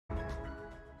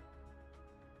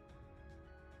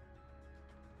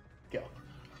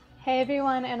Hey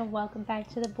everyone, and welcome back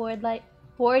to the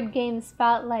board game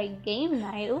spotlight game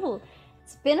night. Ooh,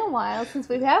 it's been a while since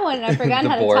we've had one, and I forgot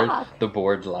how to talk. The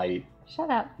board light.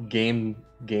 Shut up. Game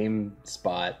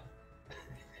spot.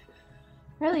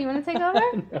 Really, you want to take over?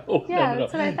 No, yeah, no.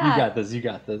 That's what I thought. You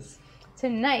got this.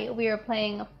 Tonight we are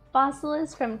playing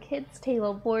Fossilis from Kids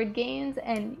Table Board Games,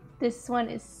 and this one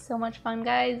is so much fun,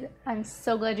 guys. I'm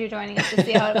so glad you're joining us to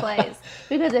see how it plays.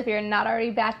 Because if you're not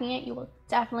already backing it, you will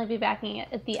definitely be backing it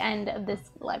at the end of this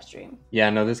live stream.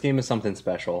 Yeah, no, this game is something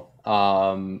special.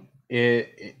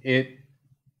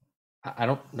 I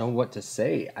don't know what to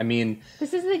say. I mean,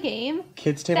 this is the game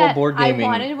Kids Table Board Gaming I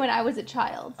wanted when I was a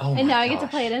child. And now I get to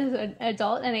play it as an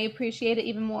adult, and I appreciate it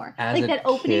even more. Like that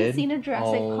opening scene of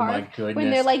Jurassic Park when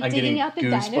they're like digging out the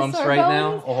dinosaur right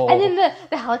bones. Now. Oh. And then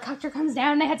the helicopter comes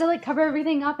down and they had to like cover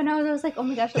everything up, and I was like, oh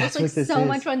my gosh, that looks like so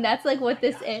much fun. That's like what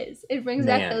this is. It brings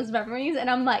back those memories, and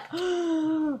I'm like,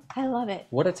 oh, I love it.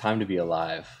 What a time to be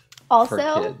alive. Also,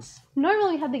 for kids.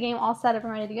 Normally we have the game all set up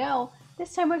and ready to go.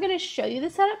 This time we're going to show you the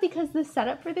setup because the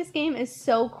setup for this game is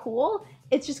so cool.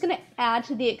 It's just going to add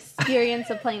to the experience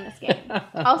of playing this game.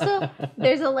 Also,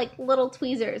 there's like little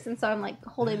tweezers, and so I'm like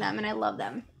holding them, and I love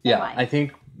them. Yeah, I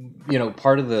think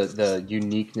part of the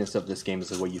uniqueness of this game is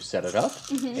the way you set it up,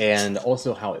 and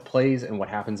also how it plays and what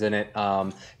happens in it.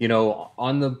 On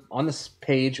this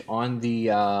page on the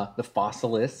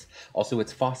Fossilis, also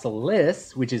it's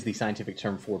Fossilis, which is the scientific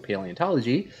term for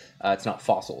paleontology. It's not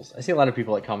fossils. I see a lot of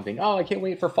people like commenting, "Oh, I can't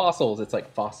wait for fossils." It's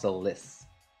like Fossilis.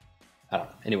 I don't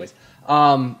know. Anyways,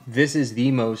 this is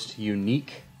the most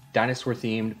unique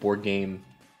dinosaur-themed board game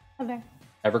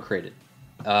ever created.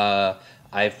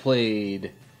 I've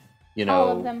played,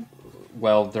 all of them.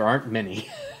 Well, there aren't many.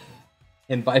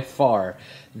 And by far,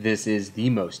 this is the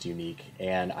most unique.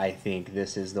 And I think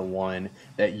this is the one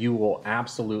that you will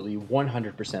absolutely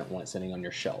 100% want sitting on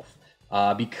your shelf.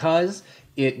 Because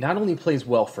it not only plays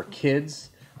well for kids,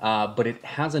 but it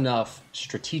has enough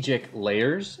strategic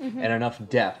layers and enough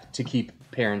depth to keep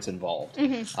parents involved.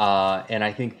 And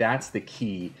I think that's the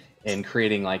key in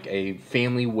creating like a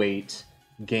family weight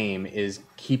game, is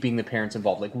keeping the parents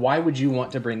involved. Like, why would you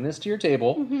want to bring this to your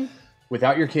table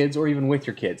without your kids or even with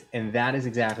your kids? And that is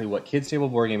exactly what Kids Table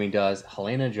Board Gaming does.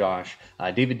 Helena, Josh,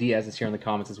 David Diaz is here in the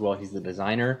comments as well. He's the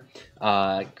designer.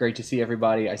 Great to see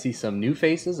everybody. I see some new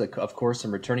faces, of course,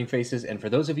 some returning faces. And for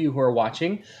those of you who are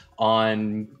watching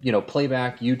on,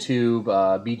 playback, YouTube,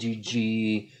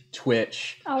 BGG,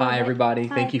 Twitch, hi everybody.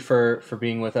 Hi. Thank you for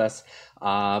being with us.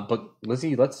 But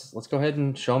Lizzie, let's go ahead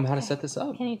and show them how to set this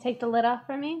up. Can you take the lid off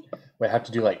for me? Wait, I have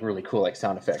to do like really cool like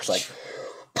sound effects, like.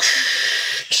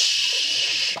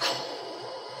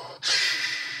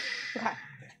 Okay,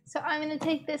 so I'm gonna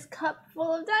take this cup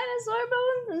full of dinosaur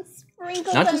bones and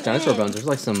sprinkle. Not just dinosaur bones. There's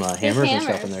like some hammers and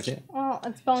stuff in there too. Well,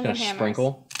 it's bones and hammers.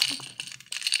 Sprinkle.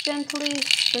 Gently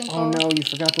sprinkle. Oh no, you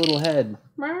forgot the little head.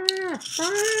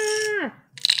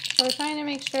 So we're trying to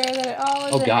make sure that it all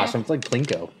is. Oh gosh, I'm like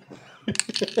Plinko.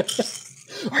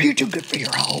 Are you too good for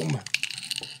your home?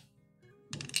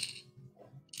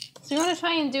 So you want to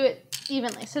try and do it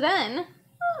evenly. So then,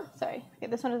 sorry, okay,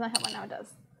 this one does not have one. Now it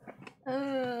does.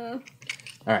 All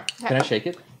right, okay. Can I shake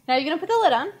it? Now you're gonna put the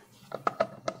lid on,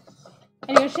 and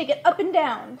you're gonna shake it up and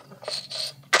down.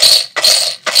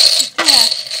 Yeah.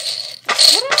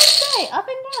 What did I say? Up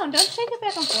and down. Don't shake it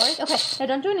back and forth. Okay, now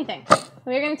don't do anything.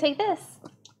 We're gonna take this,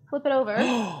 flip it over.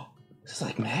 This is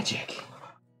like magic.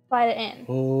 Slide it in.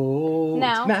 Oh,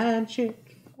 now, it's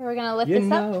magic. We're going to lift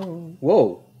this up.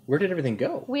 Whoa, where did everything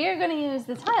go? We are going to use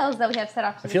the tiles that we have set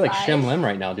off to the side. I feel like Shem Lim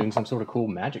right now doing some sort of cool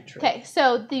magic trick. Okay,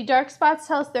 so the dark spots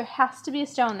tell us there has to be a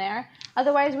stone there.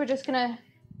 Otherwise, we're just going to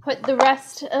put the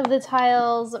rest of the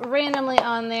tiles randomly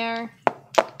on there.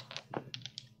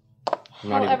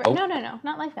 However, no,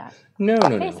 not like that. No.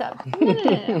 Face up.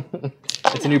 No.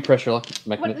 It's a new pressure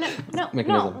mechanism.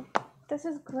 No. This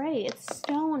is great. It's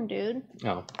stone, dude.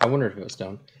 Oh, I wondered if it was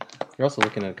stone. You're also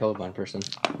looking at a colorblind person.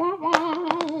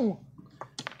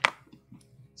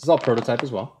 This is all prototype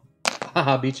as well.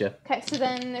 Haha, beat ya. Okay, so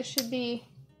then there should be...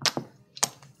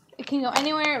 It can go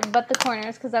anywhere but the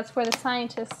corners, because that's where the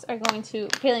scientists are going to...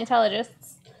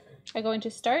 Paleontologists are going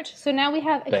to start. So now we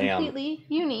have a completely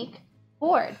unique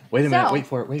board. Wait a minute. Wait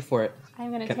for it.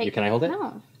 I'm going to take... Can I hold it?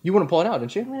 No. You want to pull it out,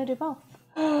 don't you? I'm going to do both.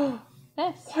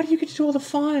 This. Why do you get to do all the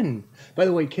fun? By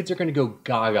the way, kids are going to go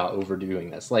gaga over doing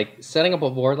this. Like, setting up a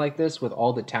board like this with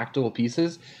all the tactile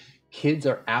pieces, kids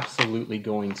are absolutely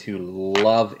going to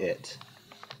love it.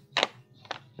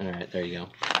 All right, there you go.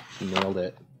 Nailed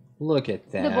it. Look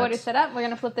at that. The board is set up. We're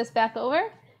going to flip this back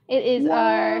over. It is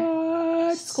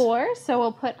our score, so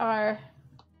we'll put our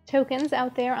tokens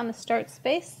out there on the start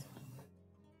space.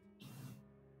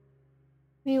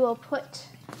 we will put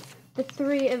the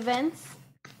 3 events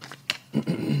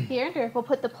here. We'll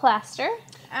put the plaster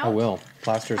out. I will.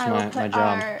 Plaster's I will my put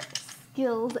job. our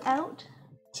skills out.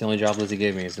 It's the only job Lizzie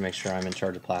gave me is to make sure I'm in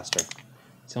charge of plaster.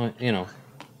 It's only,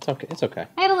 it's okay. It's okay.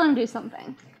 I had to let him do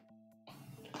something.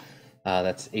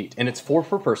 That's 8. And it's 4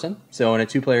 per person. So in a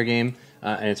 2-player game,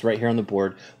 and it's right here on the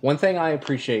board. One thing I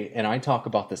appreciate, and I talk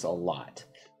about this a lot.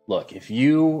 Look, if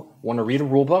you want to read a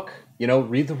rule book,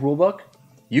 read the rule book.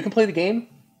 You can play the game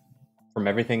from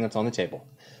everything that's on the table.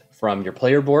 From your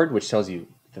player board, which tells you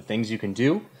the things you can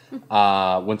do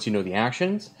once you know the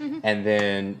actions, and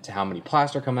then to how many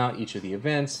plaster come out, each of the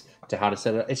events, to how to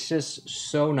set it up. It's just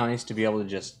so nice to be able to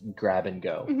just grab and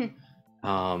go.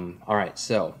 All right,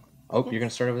 so... Oh, yes. You're going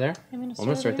to start over there? I'm going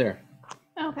to start there.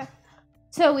 Okay.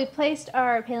 So we placed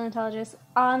our paleontologist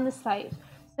on the site.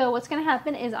 So what's going to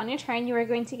happen is on your turn, you are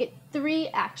going to get 3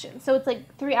 actions. So it's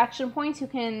like 3 action points. You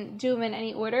can do them in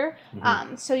any order.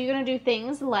 So you're going to do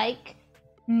things like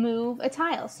move a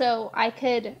tile. So I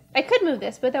could move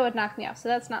this, but that would knock me off. So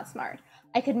that's not smart.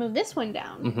 I could move this one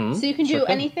down. So you can do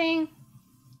anything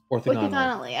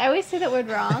orthogonally. I always say that word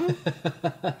wrong.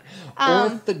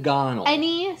 Orthogonal.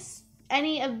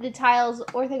 Any of the tiles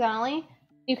orthogonally,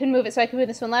 you can move it. So I could move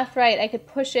this one left, right. I could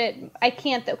push it. I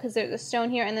can't though because there's a stone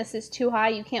here and this is too high.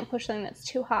 You can't push something that's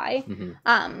too high.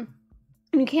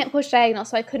 You can't push diagonal,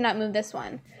 so I could not move this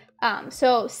one.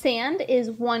 So sand is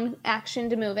 1 action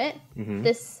to move it.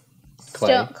 This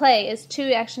clay is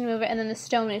 2 action to move it, and then the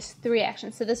stone is 3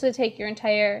 actions. So this would take your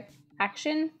entire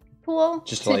action pool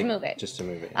to move it. Just to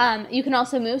move it. Yeah. You can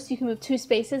also move, so you can move 2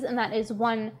 spaces, and that is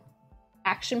 1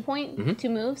 action point, 2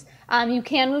 moves. You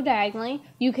can move diagonally.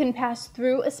 You can pass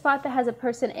through a spot that has a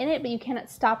person in it, but you cannot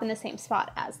stop in the same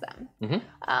spot as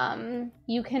them.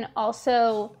 You can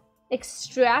also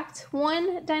extract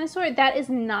 1 dinosaur. That is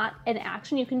not an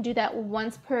action. You can do that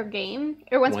once per game,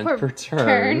 or once per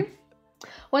turn.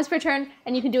 Once per turn,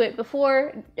 and you can do it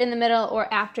before, in the middle,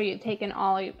 or after you've taken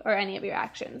all or any of your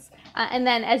actions. And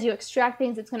then as you extract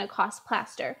things, it's going to cost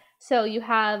plaster. So you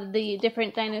have the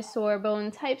different dinosaur bone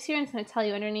types here, and it's going to tell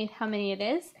you underneath how many it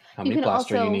is. How many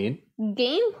plaster you need.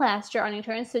 Gain plaster on your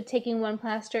turn. So taking 1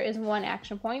 plaster is 1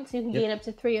 action point. So you can gain up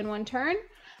to 3 in 1 turn.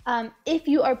 If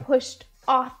you are pushed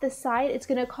off the side, it's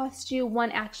going to cost you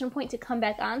 1 action point to come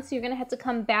back on. So you're going to have to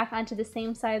come back onto the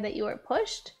same side that you were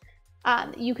pushed.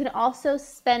 You can also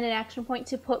spend an action point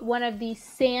to put 1 of these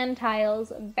sand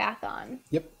tiles back on.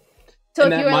 So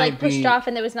if you were pushed off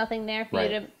and there was nothing there for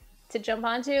you to jump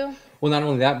onto. Well, not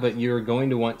only that, but you're going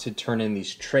to want to turn in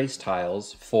these trace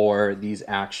tiles for these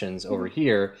actions over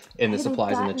here in the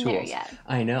supplies and the tools.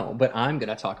 I know, but I'm going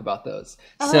to talk about those.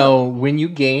 So when you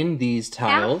gain these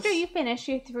tiles... After you finish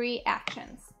your 3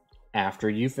 actions. After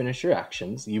you finish your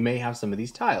actions, you may have some of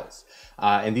these tiles.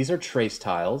 And these are trace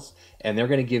tiles, and they're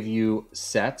going to give you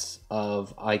sets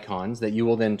of icons that you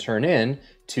will then turn in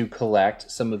to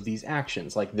collect some of these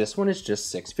actions. Like this one is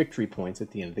just 6 victory points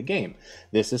at the end of the game.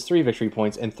 This is 3 victory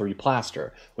points and 3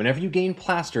 plaster. Whenever you gain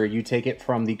plaster, you take it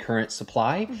from the current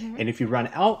supply, and if you run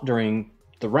out during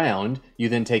the round, you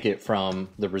then take it from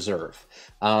the reserve.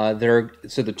 So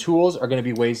the tools are going to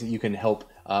be ways that you can help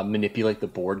manipulate the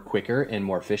board quicker and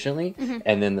more efficiently,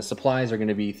 and then the supplies are going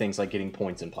to be things like getting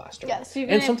points and plaster,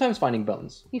 and sometimes finding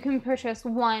bones. You can purchase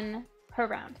 1 per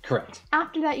round. Correct.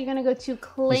 After that, you're going to go to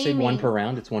claiming. You say 1 per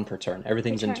round? It's 1 per turn.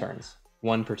 Everything's in turns.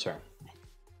 1 per turn.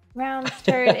 Rounds,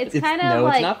 turn. It's kind of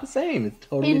like... it's not the same. It's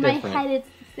totally different. In my head, it's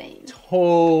the same.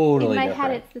 Totally different. In my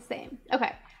head, it's the same.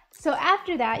 Okay. So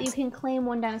after that, you can claim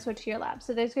 1 dinosaur to your lab.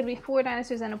 So there's going to be 4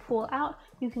 dinosaurs and a pool out.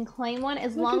 You can claim 1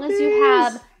 as long as you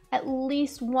have at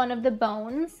least 1 of the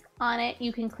bones on it.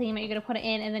 You can claim it. You're going to put it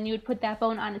in, and then you would put that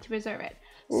bone on it to preserve it.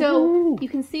 So you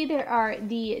can see there are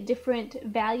the different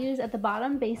values at the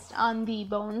bottom based on the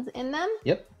bones in them.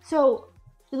 So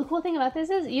the cool thing about this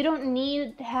is you don't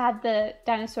need to have the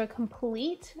dinosaur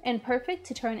complete and perfect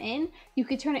to turn in. You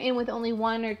could turn it in with only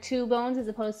 1 or 2 bones as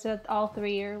opposed to all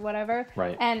 3 or whatever.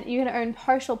 And you're going to earn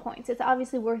partial points. It's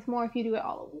obviously worth more if you do it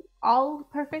all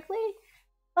perfectly.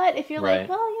 But if you're like,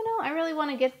 well, I really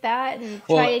want to get that and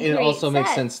try and create it also sets.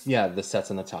 Makes sense, the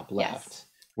sets on the top left.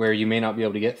 Where you may not be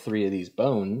able to get 3 of these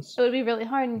bones. It would be really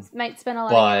hard and might spend a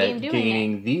lot of your game doing it. But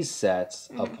gaining these sets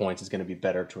of points is going to be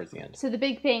better towards the end. So the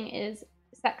big thing is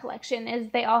set collection is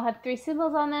they all have 3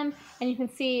 symbols on them, and you can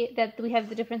see that we have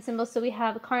the different symbols. So we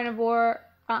have carnivore.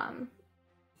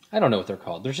 I don't know what they're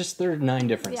called. There are 9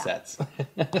 different sets.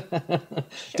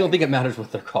 Don't think it matters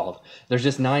what they're called. There's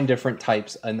just 9 different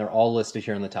types, and they're all listed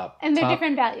here on the top. And they're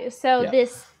different values. So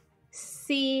this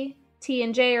C, T,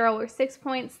 and J are all worth 6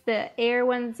 points. The air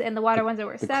ones and the water ones are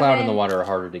worth 7. The cloud and the water are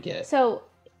harder to get. So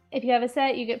if you have a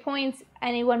set, you get points.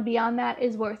 Anyone beyond that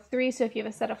is worth 3. So if you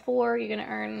have a set of 4, you're going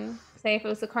to earn, say if it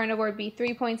was a carnivore, it'd be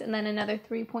 3 points, and then another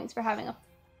 3 points for having a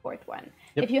 4th one.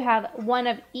 Yep. If you have one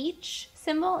of each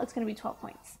symbol, it's going to be 12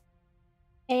 points.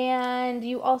 And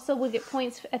you also will get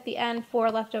points at the end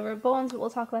for leftover bones, but we'll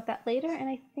talk about that later. And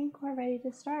I think we're ready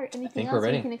to start. Anything else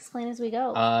we can explain as we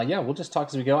go? Yeah, we'll just talk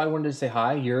as we go. I wanted to say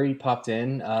hi. Yuri popped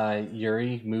in.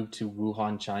 Yuri moved to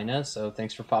Wuhan, China, so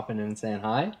thanks for popping in and saying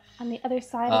hi. On the other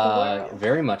side of the world.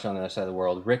 Very much on the other side of the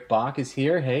world. Rick Bach is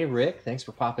here. Hey, Rick, thanks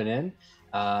for popping in.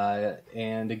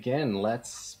 And again,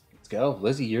 let's go.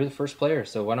 Lizzie, you're the first player,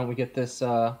 so why don't we get this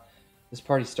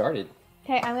party started?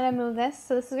 Okay, I'm going to move this.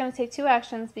 So this is going to take 2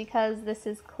 actions because this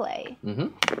is clay. Mm-hmm.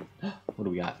 What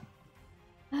do we got?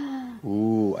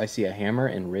 Ooh, I see a hammer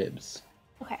and ribs.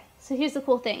 Okay, so here's the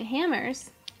cool thing.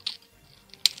 Hammers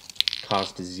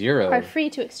cost 0. are free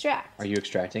to extract. Are you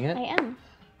extracting it? I am.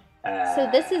 So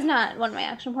this is not one of my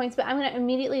action points, but I'm going to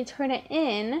immediately turn it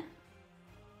in.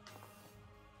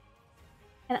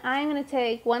 And I'm going to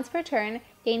take, once per turn,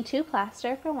 gain 2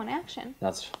 plaster for 1 action.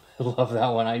 I love that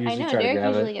one. I usually try to Derek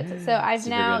grab usually gets it. So I've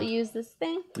Super now good. used this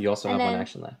thing. You also have 1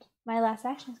 action left. My last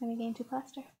action is going to gain 2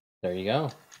 plaster. There you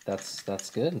go. That's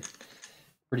good.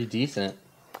 Pretty decent.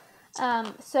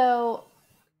 So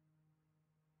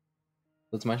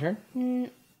It's my turn?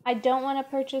 I don't want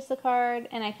to purchase a card,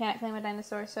 and I can't claim a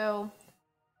dinosaur, so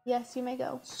yes, you may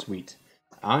go. Sweet.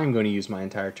 I'm going to use my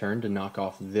entire turn to knock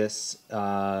off this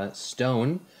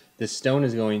stone. This stone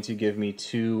is going to give me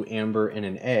 2 amber and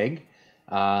an egg.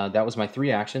 That was my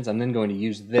 3 actions. I'm then going to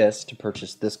use this to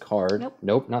purchase this card.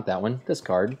 Nope, not that one. This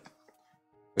card,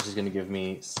 which is going to give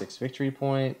me 6 victory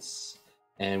points.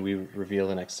 And we reveal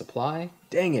the next supply.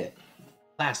 Dang it.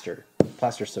 Plaster.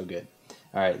 Plaster's so good.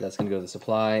 All right, that's going to go to the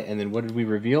supply. And then what did we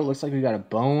reveal? It looks like we got a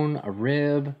bone, a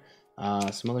rib,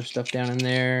 some other stuff down in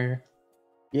there.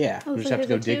 Yeah, we just have to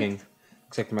go digging.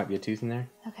 Looks like there might be a tooth in there.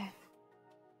 Okay.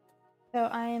 So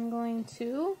I am going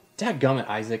to... Dadgummit,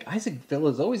 Isaac. Isaac Phil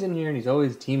is always in here and he's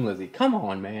always Team Lizzie. Come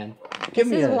on, man. Give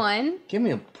me 1. Give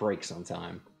me a break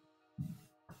sometime.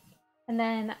 And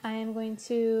then I am going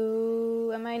to...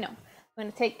 No. I'm going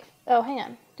to take... Oh, hang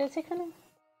on. Did I take something?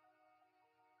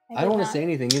 I don't want to say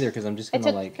anything either because I'm just going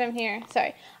to like... from here.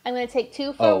 Sorry. I'm going to take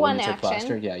 2 for 1 action.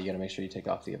 Plaster? Yeah, you got to make sure you take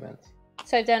off the events.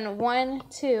 So I've done 1,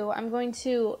 2. I'm going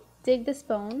to dig this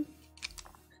bone.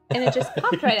 And it just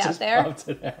popped right out there. Popped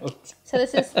it out. So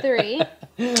this is 3.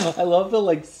 I love the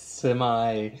like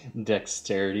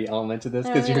semi-dexterity element to this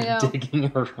because you're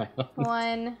digging around.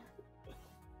 1,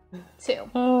 2.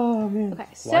 Oh man. Okay,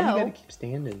 so why do you gotta keep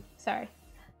standing? Sorry.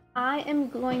 I am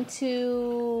going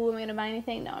to... Am I going to buy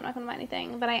anything? No, I'm not going to buy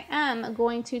anything. But I am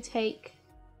going to take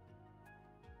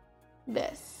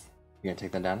this. You're going to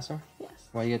take that dinosaur? Yes.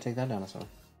 Why are you going to take that dinosaur?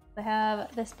 I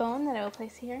have this bone that I will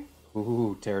place here.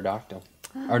 Ooh, pterodactyl.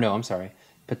 Or no, I'm sorry.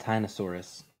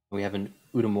 Patinosaurus. We have an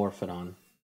Eudomorphodon.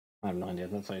 I have no idea.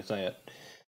 That's how you say it.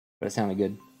 But it sounded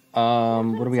good.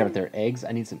 What do we got up there? Eggs?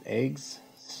 I need some eggs.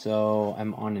 So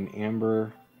I'm on an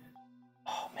amber...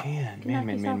 Oh, man.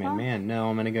 No,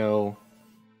 I'm going to go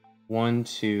 1,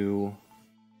 2,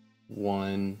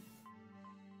 1.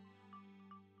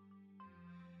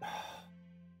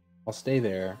 I'll stay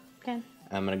there. Okay.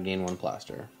 I'm going to gain 1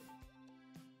 plaster.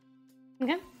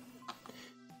 Okay.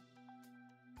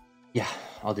 Yeah,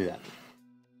 I'll do that.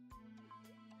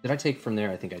 Did I take from there?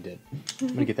 I think I did. I'm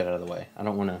going to get that out of the way. I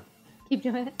don't want to... Keep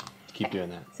doing it? Keep doing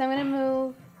that. So I'm going to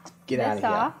move Get out of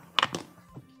off. here.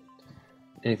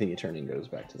 Anything you turn in goes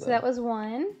back to the... So that was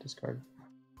 1. Discard.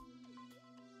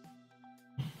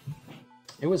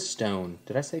 It was stone.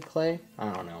 Did I say clay?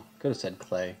 I don't know. Could have said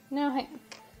clay. No, I'm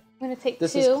going to take 2.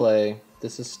 This is clay.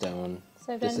 This is stone.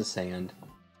 So this is sand.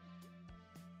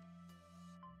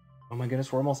 Oh my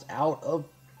goodness, we're almost out of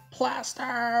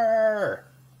plaster!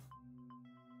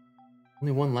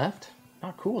 Only 1 left?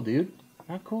 Not cool, dude.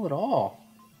 Not cool at all.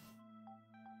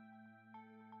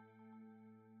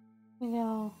 We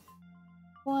go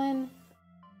 1.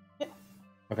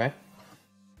 Okay.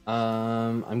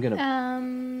 I'm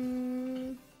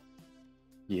gonna...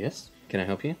 Yes? Can I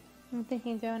help you? I'm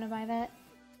thinking, do I want to buy that?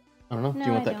 I don't know. Do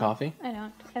you want that coffee? I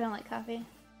don't. I don't like coffee.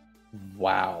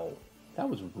 Wow. That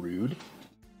was rude.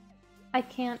 I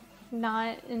can't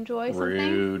not enjoy something.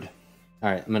 Rude.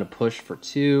 Alright, I'm gonna push for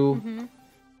 2.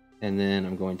 And then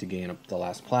I'm going to gain up the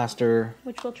last plaster.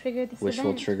 Which will trigger this event. Which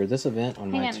will trigger this event on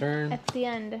my turn. At the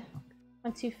end.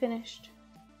 Once you've finished.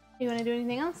 You want to do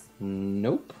anything else?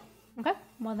 Nope. Okay.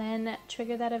 Well then,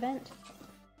 trigger that event.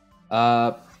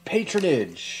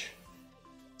 Patronage.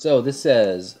 So this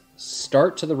says,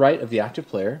 start to the right of the active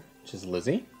player, which is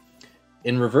Lizzie.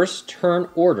 In reverse turn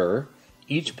order,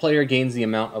 Each player gains the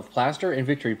amount of plaster and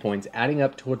victory points, adding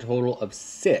up to a total of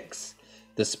 6.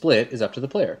 The split is up to the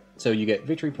player. So you get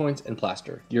victory points and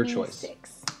plaster. Your choice.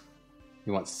 6.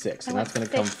 You want 6, and I that's going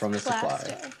to want come 6 from the plaster.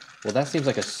 supply. Well, that seems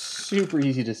like a super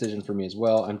easy decision for me as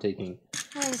well. I'm taking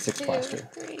 6 2, plaster.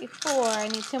 3, 4. I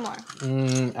need 2 more.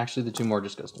 Actually, the 2 more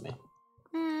just goes to me.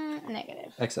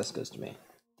 Negative. Excess goes to me.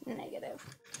 Negative.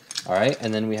 All right,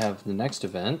 and then we have the next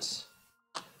event.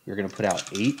 You're going to put out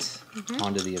 8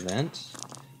 onto the event.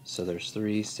 So there's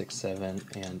 3, 6, 7,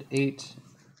 and 8.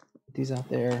 Put these out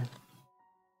there.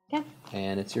 Okay.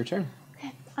 And it's your turn.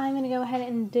 Okay. I'm going to go ahead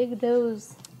and dig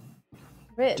those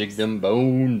ribs. Dig them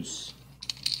bones.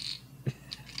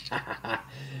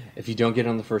 If you don't get it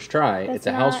on the first try, it's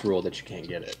a house rule that you can't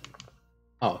get it.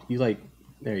 Oh,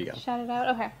 there you go. Shout it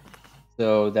out? Okay.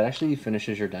 So that actually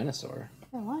finishes your dinosaur.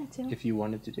 I wanted to. If you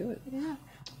wanted to do it. Yeah.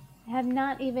 I have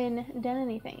not even done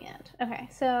anything yet. Okay,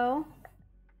 so...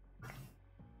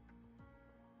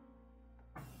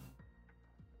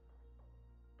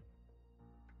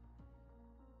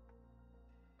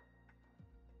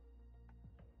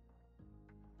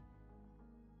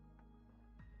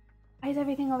 Why is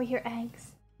everything over here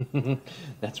eggs?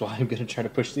 That's why I'm going to try to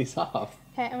push these off.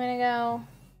 Okay, I'm going to go...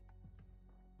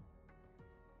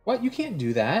 What? You can't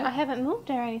do that. I haven't moved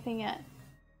or anything yet.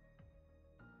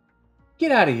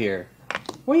 Get out of here.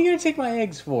 What are you going to take my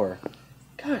eggs for?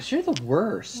 Gosh, you're the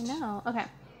worst. I know. Okay.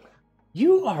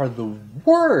 You are the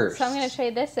worst. So I'm going to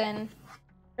trade this in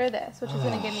for this, which is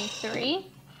going to give me 3.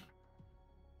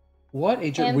 What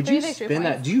a jerk. And Would 3 you victory spend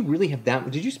that? points. Do you really have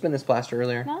that? Did you spend this plaster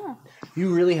earlier? No.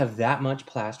 You really have that much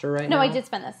plaster right now? No, I did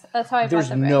spend this. That's how I bought There's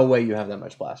the no way you have that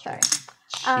much plaster.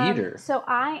 Sorry. Cheater. So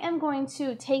I am going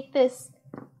to take this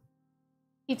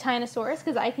Titanosaurus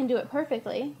because I can do it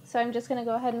perfectly. So I'm just going to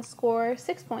go ahead and score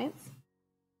 6 points.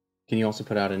 Can you also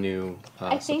put out a new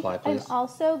I think supply, please? I'm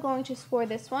also going to score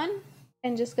this one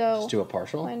and just go... Just do a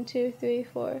partial? 1, 2, 3,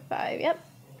 4, 5. Yep.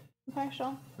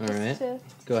 Partial. All right.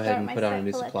 Go ahead and put out a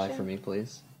new supply for me,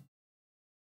 please.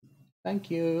 Thank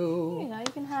There you you. go.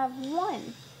 You can have 1.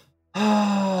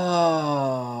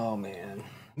 Oh, man.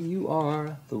 You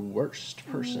are the worst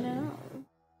person. No.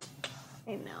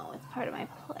 I know. It's part of my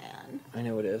plan. I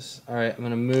know it is. All right, I'm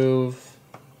going to move,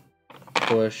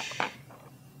 push,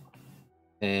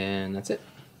 and that's it.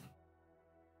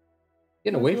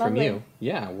 Getting away from Lovely. you.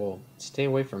 Yeah, well, stay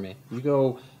away from me. You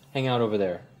go hang out over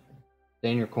there.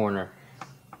 Stay in your corner.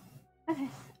 Okay.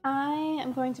 I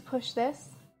am going to push this.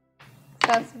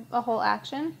 That's a whole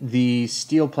action. The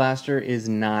steel plaster is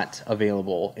not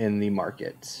available in the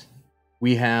market.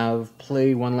 We have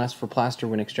play 1 less for plaster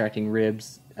when extracting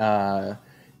ribs,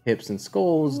 hips and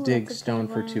skulls, Ooh, dig that's a stone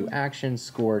good for 2 one. actions,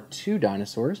 score 2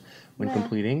 dinosaurs when Yeah.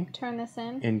 completing. Turn this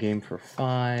in. In game for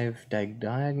 5,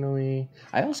 diagonally.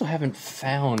 I also haven't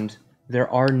found, there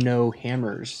are no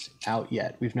hammers out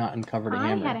yet. We've not uncovered a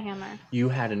hammer. I had a hammer. You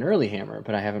had an early hammer,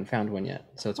 but I haven't found one yet.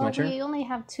 So it's my turn. We only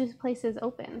have 2 places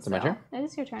open. Is it my turn? It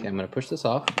is your turn. Okay, I'm going to push this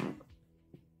off,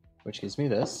 which gives me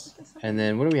this. And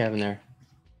then what do we have in there?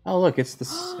 Oh, look, it's the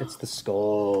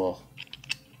skull.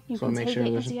 You So can make take sure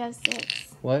it there's- because you have 6.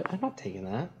 What? I'm not taking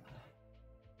that.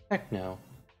 Heck no.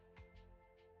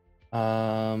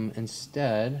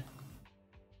 Instead,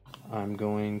 I'm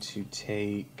going to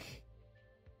take...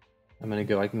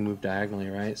 I can move diagonally,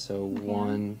 right? So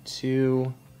 1,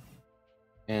 2,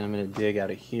 and I'm going to dig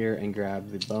out of here and grab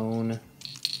the bone.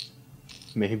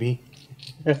 Maybe.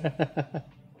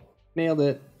 Nailed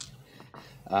it.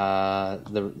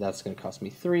 That's going to cost me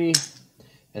 3.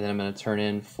 And then I'm going to turn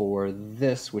in for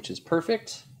this, which is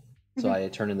perfect. So I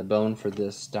turn in the bone for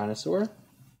this dinosaur.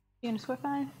 You going to score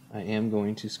 5? I am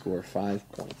going to score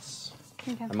 5 points.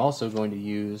 Okay. I'm also going to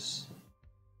use...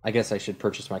 I guess I should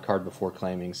purchase my card before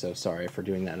claiming, so sorry for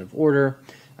doing that out of order.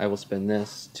 I will spend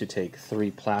this to take 3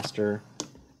 plaster,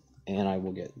 and I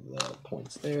will get the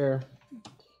points there.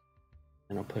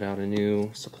 And I'll put out a new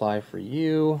supply for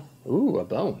you. Ooh, a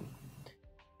bone.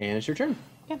 And it's your turn.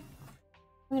 Okay.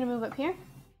 I'm going to move up here.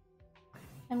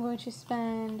 I'm going to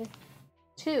spend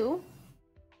 2.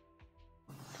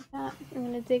 I'm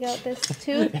going to dig out this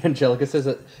tooth. Angelica says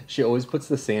that she always puts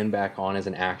the sand back on as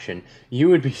an action. You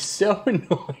would be so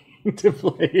annoying to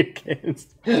play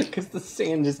against because the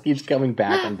sand just keeps coming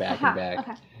back and back and back.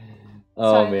 Okay.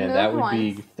 Oh So I man,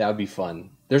 moved that would be fun.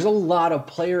 There's a lot of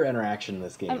player interaction in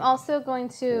this game. I'm also going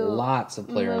to Lots of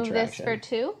player move interaction. this for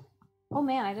 2. Oh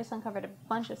man, I just uncovered a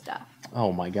bunch of stuff.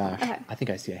 Oh my gosh. Okay. I think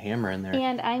I see a hammer in there.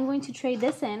 And I'm going to trade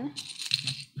this in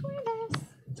for this.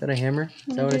 Is that a hammer?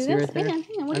 Is that I'm what I gonna see do right this. there? Hang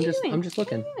on. What are you doing? I'm just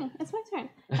looking. What are you doing? It's my turn.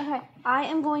 Okay. I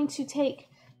am going to take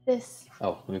this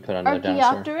Oh, let me put on another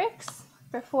dinosaur. Archaeopteryx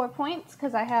for 4 points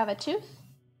because I have a tooth.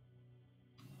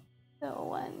 So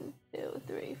 1, 2,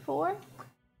 3, 4.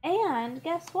 And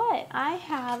guess what? I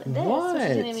have this, which is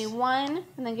going to give me 1,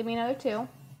 and then give me another 2.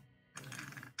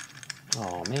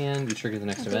 Oh man, you trigger the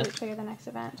next event. Trigger the next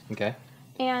event. Okay.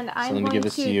 And I'm so let me going give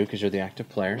this to you because you're the active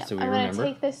player, so we remember. I'm going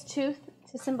to take this tooth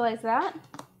to symbolize that.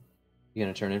 You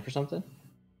gonna turn in for something?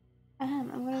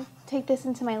 I'm going to take this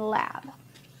into my lab.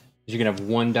 You can have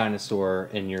one dinosaur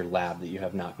in your lab that you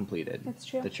have not completed. That's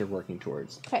true. That you're working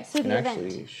towards. Okay, so you can the actually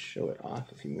event. show it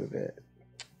off if you move it.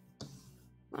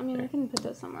 I mean, we can put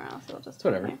this somewhere else. It'll just it's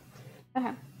whatever.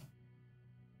 Okay.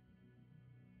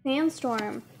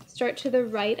 Sandstorm. Start to the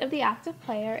right of the active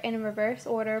player. In reverse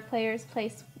order, players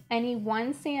place any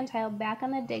one sand tile back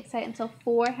on the dig site until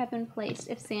 4 have been placed.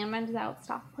 If sand runs out,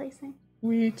 stop placing.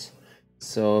 Sweet.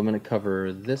 So I'm going to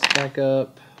cover this back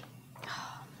up.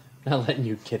 Not letting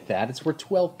you get that. It's worth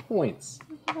 12 points.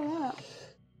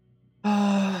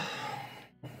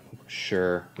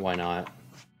 Sure. Why not?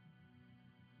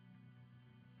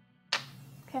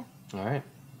 Okay. All right.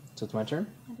 So it's my turn?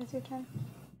 It is your turn.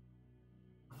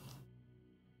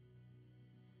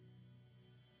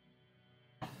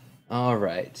 All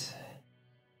right.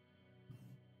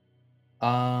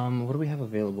 What do we have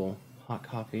available? Hot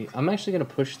coffee. I'm actually going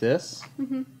to push this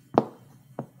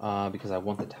because I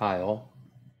want the tile.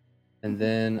 And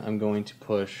then I'm going to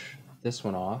push this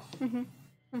one off. And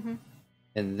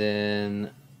then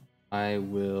I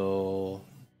will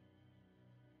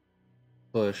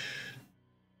push...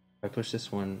 If I push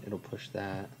this one, it'll push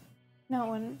that. No, it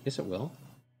wouldn't. Yes, it will.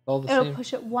 All the It'll same.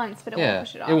 push it once, but it won't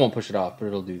push it off. It won't push it off, but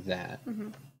it'll do that.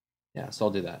 Yeah, so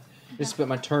I'll do that. Okay. Just spent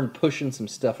my turn pushing some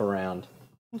stuff around.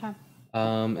 Okay.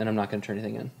 And I'm not going to turn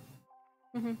anything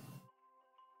in. Is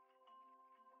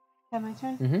that my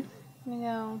turn? Let me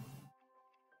go.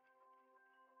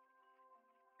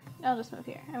 I'll just move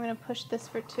here. I'm going to push this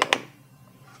for 2.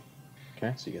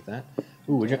 Okay, so you get that.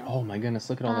 Ooh, oh my goodness,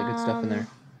 look at all that good stuff in there.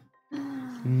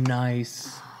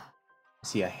 Nice. I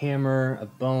see a hammer, a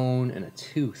bone, and a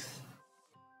tooth.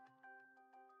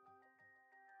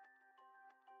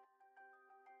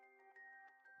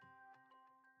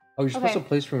 Oh, you're supposed to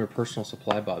place from your personal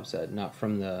supply, Bob said, not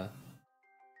from the...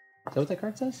 Is that what that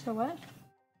card says? For what?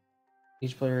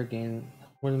 Each player gain...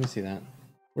 Let me see that.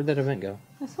 Where'd that event go?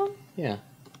 This one? Yeah.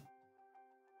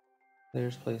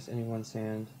 Players place any one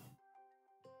sand.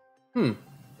 In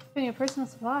your personal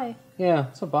supply. Yeah,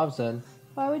 that's what Bob said.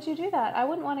 Why would you do that? I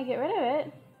wouldn't want to get rid of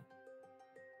it.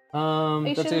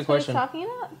 That's a good question. What he's talking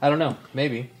about? I don't know.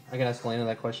 Maybe. I can ask Elena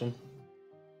that question.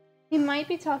 He might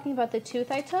be talking about the tooth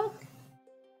I took.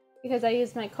 Because I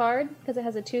used my card, because it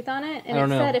has a tooth on it. And it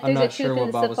said if there's a tooth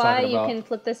in the supply, you can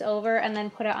flip this over and then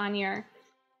put it on your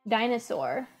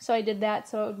dinosaur. So I did that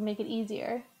so it would make it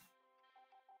easier.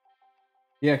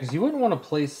 Yeah, because you wouldn't want to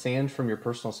place sand from your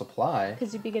personal supply.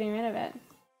 Because you'd be getting rid of it.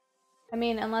 I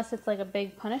mean, unless it's like a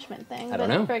big punishment thing. I don't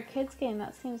know. For a kid's game,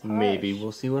 that seems harsh. Maybe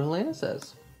we'll see what Helena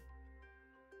says.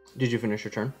 Did you finish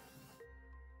your turn?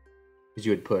 Because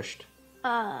you had pushed.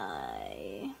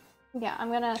 Yeah,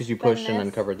 I'm gonna. Because you pushed and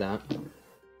then covered that. I'm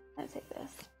gonna take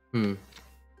this.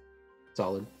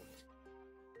 Solid.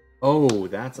 Oh,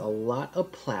 that's a lot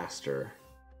of plaster.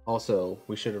 Also,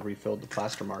 we should have refilled the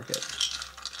plaster market.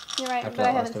 You're right, but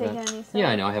I haven't taken any. Yeah,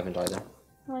 I know, I haven't either.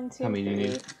 1, 2, How many 3, do you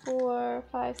need? 4,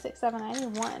 5, 6, 7. I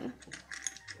need 1. I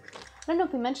don't know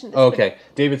if we mentioned this. Oh, okay,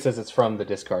 David says it's from the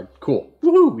discard. Cool.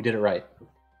 Woohoo! We did it right.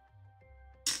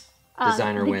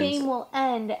 Designer wins. The game will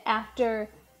end after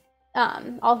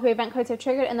all 3 event cards are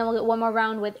triggered, and then we'll get one more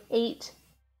round with 8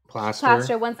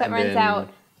 plaster. Once that runs out,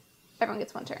 everyone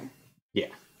gets 1 turn. Yeah.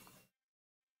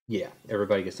 Yeah,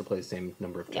 everybody gets to play the same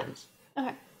number of turns.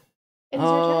 Okay.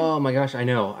 Oh my gosh, I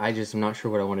know. I just am not sure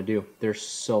what I want to do. There's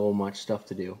so much stuff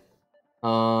to do.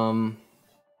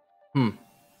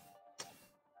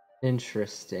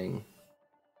 Interesting.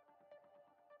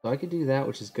 So I could do that,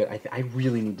 which is good. I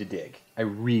really need to dig. I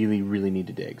really, really need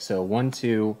to dig. So 1,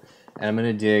 2, and I'm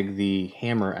going to dig the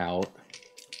hammer out.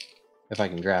 If I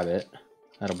can grab it.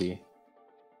 That'll be...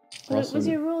 What was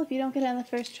your rule? If you don't get it on the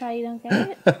first try, you don't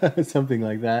get it? Something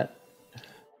like that.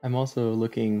 I'm also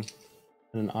looking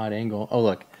at an odd angle. Oh,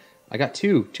 look. I got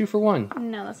 2. 2 for 1.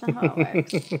 No, that's not how it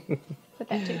works. Put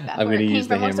that tooth back. I'm going to use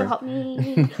the hammer. So help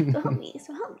me. So help me.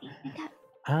 So help me.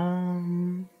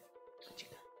 I'm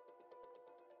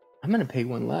going to pay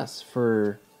 1 less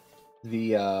for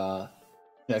the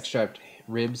extract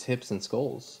ribs, hips, and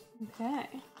skulls. Okay.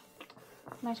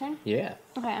 My turn? Yeah.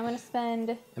 Okay, I'm going to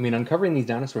spend... I mean, uncovering these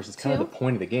dinosaurs is kind of the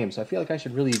point of the game, so I feel like I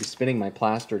should really be spinning my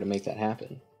plaster to make that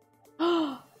happen.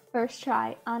 First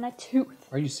try on a tooth.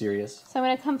 Are you serious? So I'm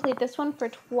going to complete this one for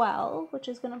 12, which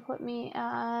is going to put me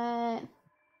at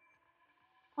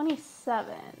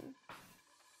 27.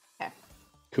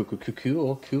 Cool.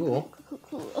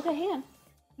 Cool. Okay, hang on.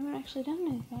 I haven't actually done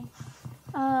anything.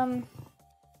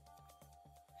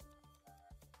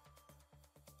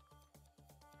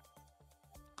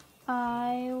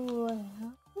 I will.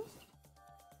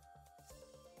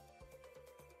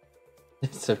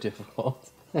 It's so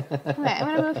difficult. Okay, I'm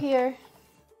gonna move here.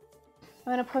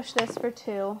 I'm gonna push this for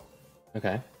 2.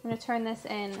 Okay. I'm gonna turn this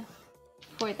in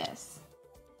for this.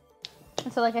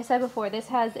 And so, like I said before, this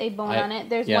has a bone on it.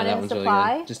 There's one in the supply.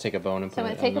 Really good. Just take a bone and put it on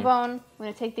there. So I'm gonna take a bone. I'm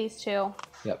gonna take these 2.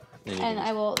 Yep. And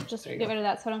I will just get rid of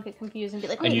that so I don't get confused and be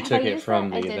like, wait, and you took it from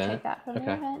the event? I did take that from the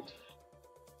event.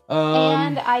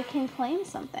 And I can claim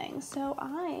something, so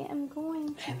I am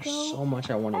going to There's go so much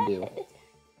I want to do.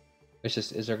 It's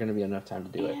just, is there going to be enough time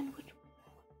to do it?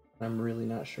 I'm really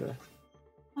not sure.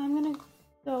 I'm going to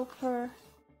go for...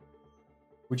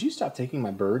 Would you stop taking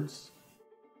my birds?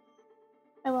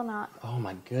 I will not. Oh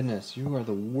my goodness, you are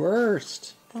the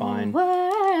worst. Fine.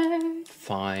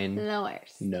 Fine. The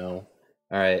worst. No.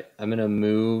 All right, I'm going to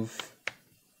move.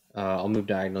 I'll move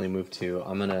diagonally, move 2.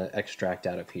 I'm going to extract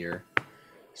out of here.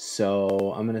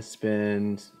 So I'm going to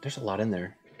spend... There's a lot in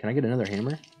there. Can I get another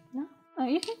hammer? No. Oh,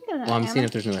 you can get another Well, I'm hammer. seeing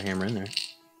if there's another hammer in there.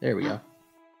 There we go.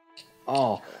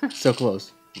 Oh, so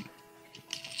close.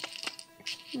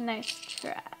 Nice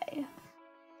try.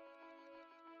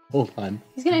 Hold on.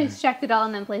 He's going to extract it all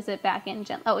and then place it back in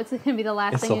gently. Oh, it's going to be the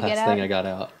last thing you get out? It's the last thing I got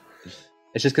out.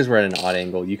 It's just because we're at an odd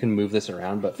angle. You can move this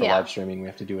around, but for live streaming, we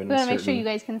have to do it in a certain... make sure you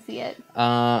guys can see it.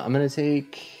 I'm going to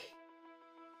take...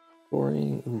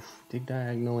 Scoring. Oof. Dig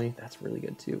diagonally. That's really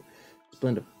good, too.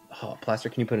 Blend a plaster.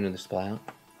 Can you put it in the supply out?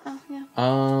 Oh, yeah.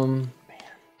 Man.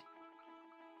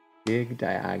 Dig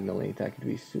diagonally. That could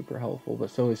be super helpful, but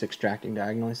so is extracting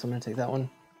diagonally, so I'm going to take that one.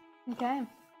 Okay.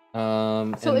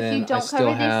 So if you don't cover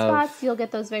these spots, you'll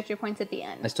get those victory points at the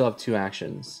end. I still have 2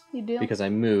 actions. You do? Because I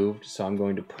moved, so I'm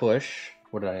going to push.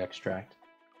 What did I extract?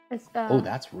 Oh,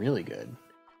 that's really good.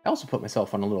 I also put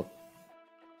myself on a little...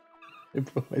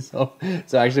 So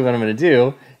actually what I'm going to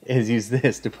do is use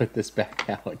this to put this back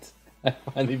out. I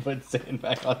finally put sand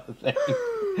back on the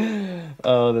thing.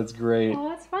 Oh, that's great. Oh,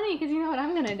 that's funny, because you know what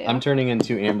I'm going to do. I'm turning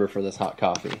into amber for this hot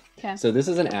coffee. Okay. So this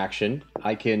is an action.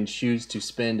 I can choose to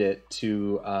spend it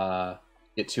to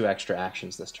get 2 extra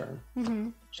actions this turn.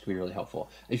 Which could be really helpful.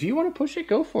 If you want to push it,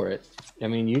 go for it. I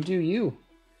mean, you do you.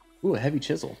 Ooh, a heavy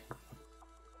chisel.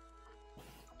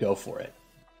 Go for it.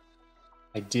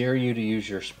 I dare you to use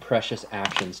your precious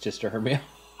actions just to hurt me.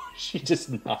 She just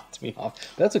knocked me off.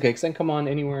 But that's okay, because I can come on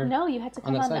anywhere. No, you had to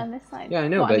come on this side. Yeah, I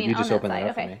know, but you just opened that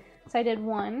up for me. So I did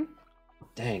 1.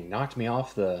 Dang, knocked me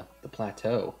off the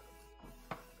plateau.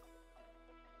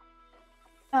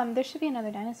 There should be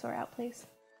another dinosaur out, please.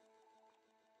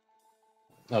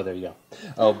 Oh, there you go.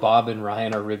 Oh, Bob and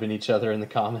Ryan are ribbing each other in the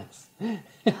comments.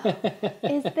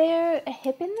 Is there a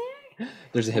hip in there?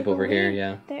 There's a hip over here,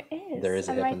 yeah. There is. There is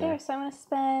a hip right in there. So I'm going to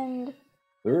spend...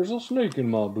 There's a snake in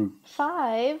my boot.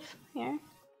 5 here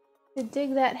to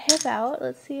dig that hip out.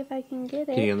 Let's see if I can get it.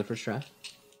 Can you get on the first try?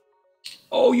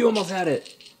 Oh, you almost had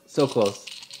it. So close.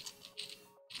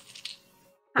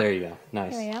 There you go.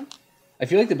 Nice. There we go. I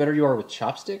feel like the better you are with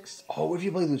chopsticks. Oh, if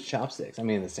you play with chopsticks. I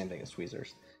mean, the same thing as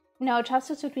tweezers. No,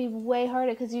 chopsticks would be way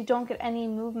harder because you don't get any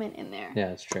movement in there. Yeah,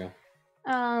 that's true.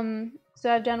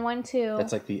 So I've done 1, 2.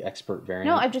 That's like the expert variant.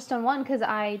 No, I've just done 1 because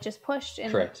I just pushed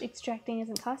and Correct. Extracting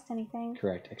doesn't cost anything.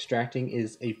 Correct. Extracting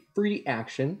is a free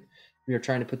action. We are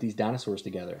trying to put these dinosaurs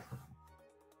together.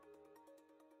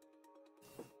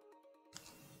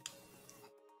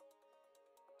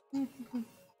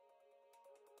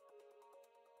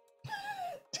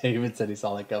 David said he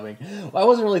saw that coming. Well, I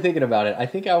wasn't really thinking about it. I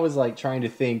think I was like trying to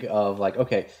think of like,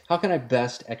 okay, how can I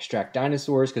best extract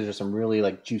dinosaurs? Because there's some really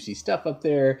like juicy stuff up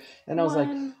there. And I was like,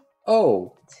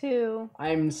 oh, 2.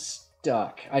 I'm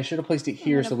stuck. I should have placed it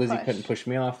here so Lizzie couldn't push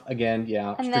me off. Again,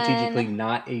 yeah, and strategically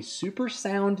not a super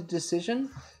sound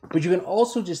decision. But you can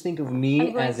also just think of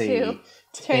me as a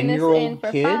 10-year-old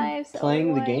kid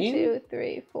playing the game. 1, 2,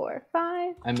 3, 4,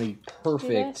 5. I'm a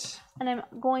perfect and I'm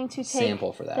going to take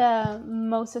sample for that. The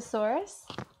Mosasaurus.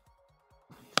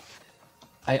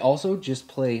 I also just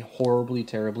play horribly,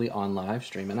 terribly on live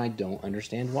stream, and I don't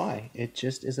understand why. It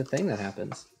just is a thing that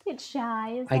happens. You get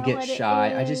shy. I get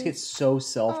shy. I just get so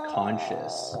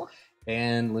self-conscious. Oh.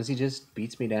 And Lizzie just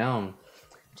beats me down.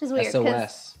 Which is weird.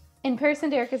 SOS. In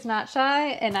person, Derek is not shy,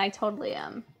 and I totally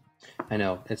am. I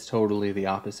know. It's totally the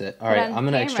opposite. All right, I'm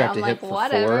going to extract a hip for 4.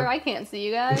 Whatever. I can't see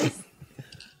you guys.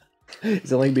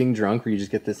 Is it like being drunk where you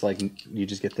just get this, like,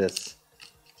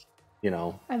 you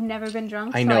know? I've never been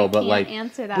drunk, I know, so but like,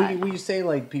 answer that. When you say,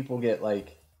 like, people get,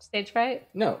 like... Stage fright?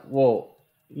 No, well,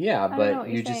 yeah, but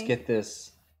you just get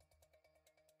this...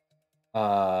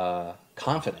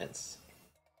 confidence.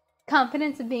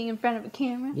 Confidence of being in front of a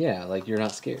camera. Yeah, like you're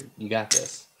not scared. You got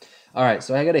this. All right,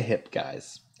 so I got a hip,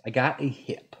 guys. I got a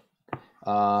hip.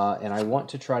 And I want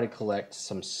to try to collect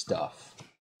some stuff.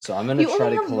 So I'm going to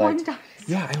try to collect...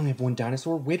 Yeah, I only have one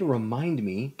dinosaur. Way to remind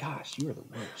me. Gosh, you are the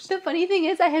worst. The funny thing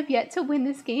is I have yet to win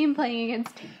this game playing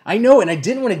against you. I know, and I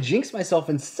didn't want to jinx myself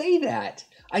and say that.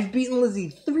 I've beaten Lizzie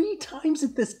 3 times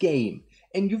at this game.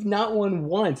 And you've not won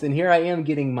once, and here I am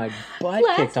getting my butt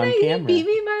kicked on camera. Last night you beat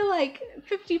me by like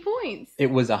 50 points.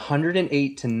 It was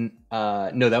 108 to...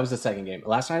 no, that was the second game.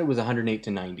 Last night it was 108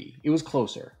 to 90. It was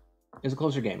closer. It was a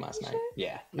closer game last night.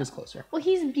 Yeah, it was closer. Well,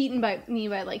 he's beaten me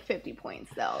by like 50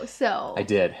 points, though, so... I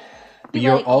did. But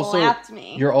you're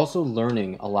also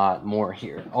learning a lot more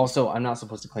here. Also, I'm not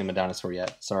supposed to claim a dinosaur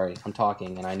yet. Sorry, I'm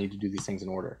talking, and I need to do these things in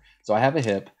order. So I have a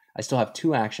hip. I still have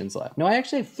 2 actions left. No, I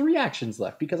actually have 3 actions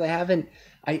left because I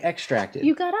extracted.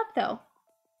 You got up, though.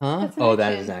 Huh? Oh,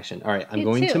 that is an action. All right, I'm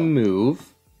going to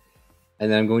move,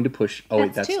 and then I'm going to push. Oh,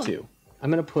 wait, that's 2.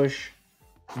 I'm going to push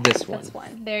this one. That's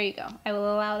 1. There you go. I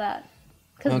will allow that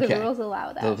because the rules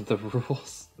allow that. The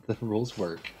rules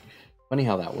work. Funny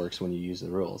how that works when you use the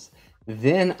rules.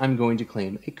 Then I'm going to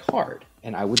claim a card,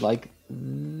 and I would like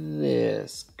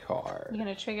this card. You're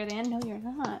going to trigger the end? No, you're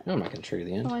not. No, I'm not going to trigger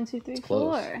the end. 1, 2, 3,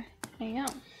 4. There you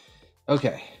go.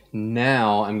 Okay,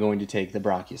 now I'm going to take the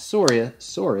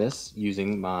Brachiosaurus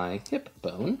using my hip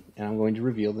bone, and I'm going to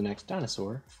reveal the next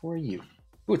dinosaur for you.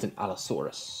 Ooh, it's an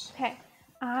Allosaurus. Okay,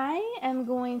 I am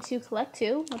going to collect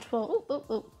 2, which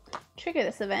will trigger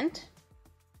this event.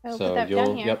 I'll put that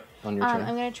down here. Yep, on your turn.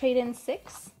 I'm going to trade in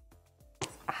 6.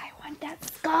 I want that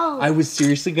skull. I was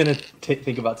seriously going to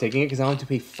think about taking it because I want to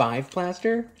pay 5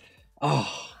 plaster. Oh,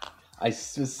 I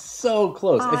was so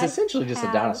close. It's essentially just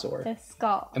a dinosaur. The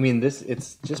skull. I mean,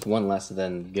 it's just 1 less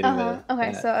than getting the...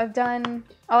 Okay, so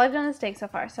all I've done is take so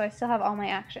far, so I still have all my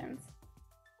actions.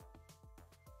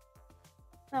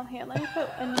 Oh, here, let me put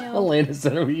a new... Elena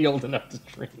said, are we old enough to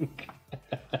drink?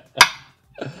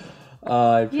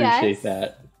 I appreciate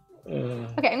that.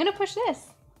 Okay, I'm going to push this.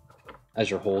 As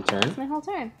your whole turn? It's my whole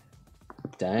turn.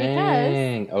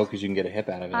 Dang. Because you can get a hip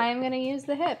out of it. I'm going to use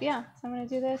the hip, yeah. So I'm going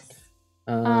to do this.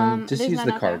 Just use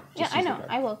the card. Yeah, I know.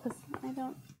 I will, because I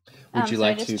don't... Would you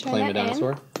like to claim a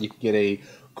dinosaur? You could get a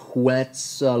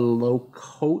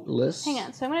Quetzalcoatlus. Hang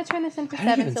on. So I'm going to turn this into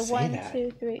 7. So 1,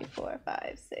 2, 3, 4,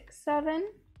 5, 6, 7.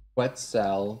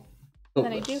 Quetzalcoatlus.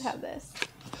 Then I do have this.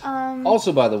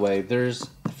 Also, by the way, there's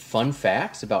fun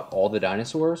facts about all the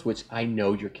dinosaurs, which I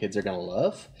know your kids are going to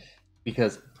love,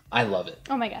 because I love it.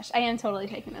 Oh my gosh. I am totally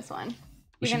taking this one.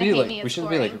 We should be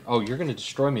like, oh, you're going to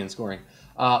destroy me in scoring.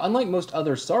 Unlike most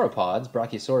other sauropods,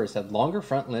 Brachiosaurus had longer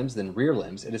front limbs than rear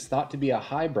limbs. It is thought to be a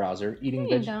high browser, eating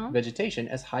vegetation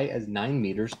as high as 9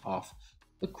 meters off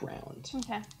the ground.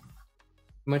 Okay.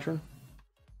 My turn?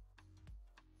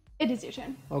 It is your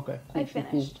turn. Okay. I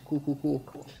finished.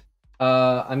 Cool.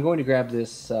 I'm going to grab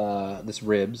this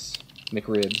ribs,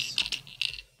 McRibs.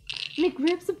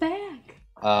 McRibs are back.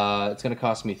 It's going to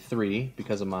cost me 3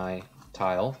 because of my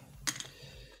tile.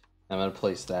 I'm going to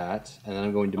place that, and then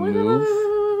I'm going to move.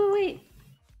 Wait.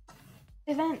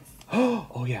 Events.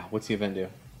 Oh, yeah. What's the event do?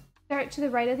 Start to the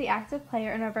right of the active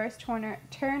player in reverse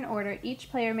turn order.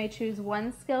 Each player may choose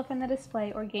 1 skill from the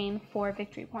display or gain 4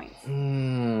 victory points.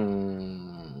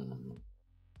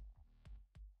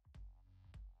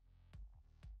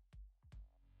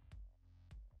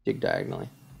 Dig diagonally.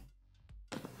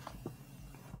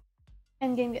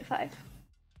 And game get 5.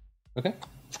 Okay.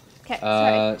 Okay,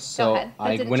 sorry. So go ahead.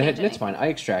 I went ahead. It's fine. I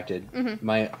extracted.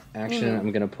 My action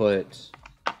I'm going to put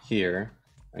here.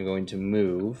 I'm going to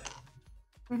move.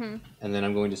 And then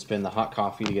I'm going to spin the hot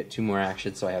coffee to get 2 more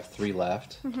actions, so I have 3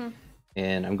 left.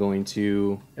 And I'm going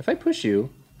to... If I push you,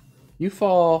 you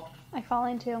fall... I fall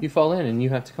in too. You fall in and you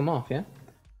have to come off, yeah?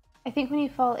 I think when you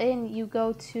fall in, you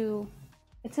go to...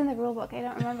 It's in the rule book. I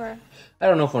don't remember. I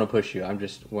don't know if I want to push you. I'm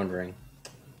just wondering.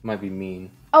 Might be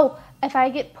mean. Oh, if I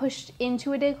get pushed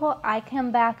into a dig hole, I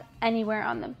come back anywhere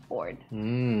on the board.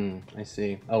 I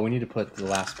see. Oh, we need to put the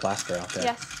last plaster out there.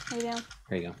 Yes, we do.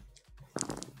 There you go.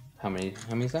 How many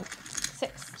is that?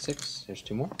 6. 6. There's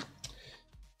 2 more.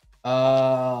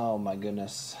 Oh my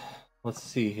goodness. Let's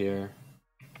see here.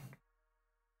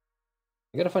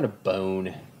 I gotta find a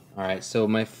bone. All right. So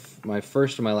my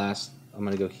first or my last, I'm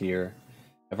gonna go here.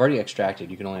 I've already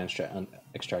extracted. You can only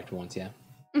extract once, yeah.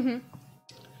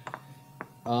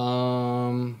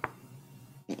 I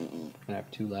have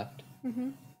 2 left.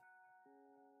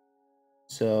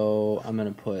 So I'm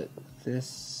gonna put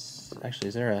this. Actually,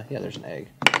 is there a? Yeah, there's an egg.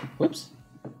 Whoops.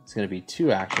 It's gonna be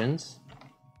 2 actions,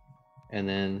 and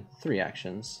then 3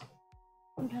 actions.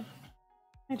 Okay.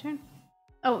 My turn.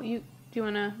 Oh, do you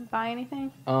want to buy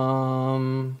anything? I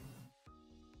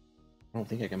don't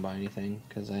think I can buy anything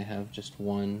because I have just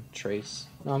one trace.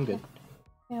 No, I'm good.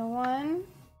 Yeah, 1,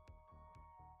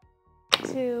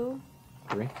 2,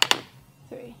 3.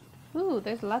 3. Ooh,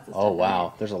 there's lots of stuff. Oh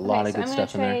wow, there's a lot of good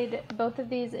stuff in there. I'm gonna trade both of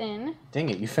these in. Dang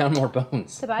it, you found more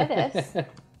bones. To buy this. So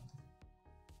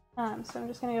I'm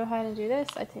just gonna go ahead and do this.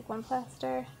 I take 1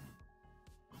 plaster.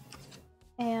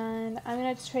 And I'm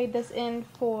going to trade this in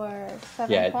for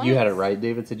 7 points. You had it right.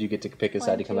 David said you get to pick a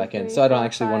side to come back in. So I don't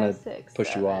actually want to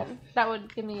push you off. That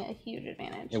would give me a huge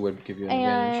advantage. It would give you an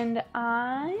advantage.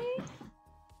 And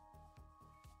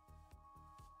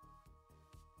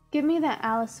give me that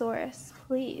Allosaurus,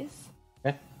 please.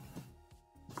 Okay.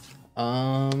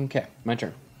 Okay, my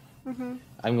turn.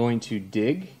 I'm going to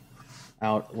dig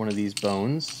out one of these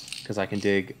bones because I can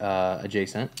dig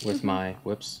adjacent with my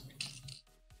whoops.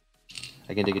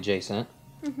 I can dig adjacent.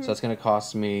 So that's going to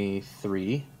cost me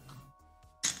 3.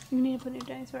 You need to put your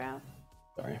dinosaur out.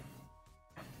 Sorry.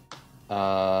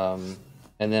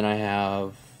 And then I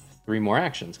have 3 more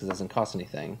actions because it doesn't cost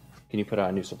anything. Can you put out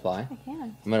a new supply? I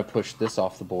can. I'm going to push this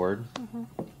off the board.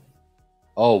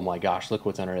 Oh my gosh, look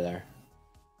what's under there.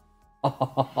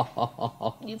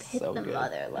 You've hit the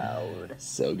mother load.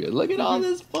 So good. Look at all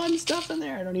this fun stuff in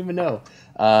there. I don't even know.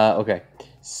 Okay,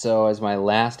 so as my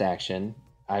last action,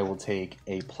 I will take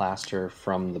a plaster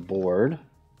from the board,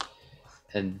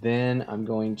 and then I'm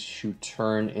going to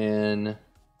turn in...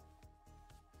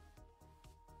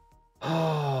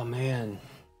 Oh, man.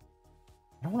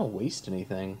 I don't want to waste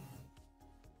anything.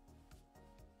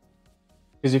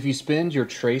 Because if you spend your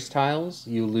trace tiles,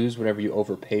 you lose whatever you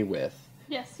overpay with.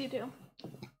 Yes, you do.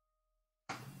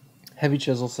 Heavy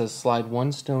Chisel says slide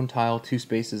 1 stone tile 2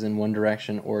 spaces in one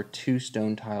direction, or 2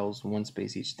 stone tiles 1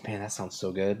 space each. Man, that sounds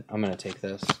so good. I'm going to take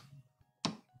this.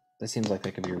 That seems like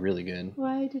that could be really good.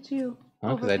 Why did you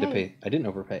because I had to pay. I didn't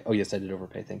overpay. Oh, yes, I did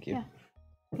overpay. Thank you. Yeah.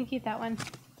 You can keep that one.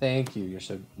 Thank you. You're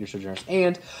so generous.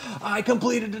 And I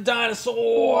completed the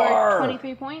dinosaur! For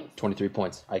 23 points? 23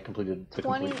 points. I completed the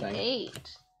complete thing. 28.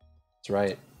 That's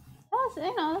right.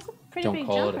 That's a pretty Don't big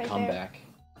call jump it a right comeback.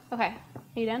 There. Okay.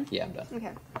 Are you done? Yeah, I'm done.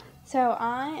 Okay. So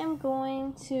I am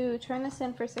going to turn this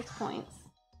in for 6 points.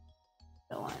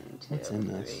 So 1, 2,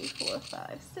 3, 4,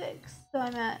 5, 6. So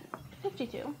I'm at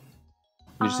 52. You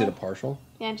just did a partial?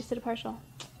 Yeah, I just did a partial.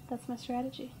 That's my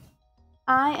strategy.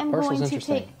 I am going to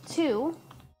take 2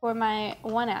 for my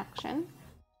 1 action.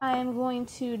 I am going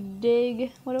to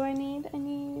dig. What do I need? I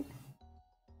need.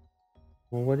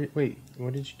 Well,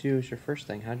 what did you do as your first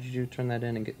thing? How did you turn that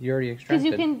in and get? You already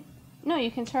extracted. Because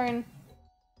you can turn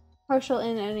partial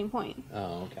in at any point.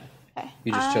 Oh, okay. Okay.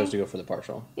 You just chose to go for the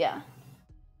partial. Yeah.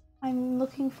 I'm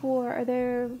looking for. Are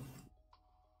there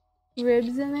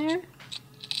ribs in there?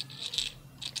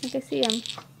 I think I see them.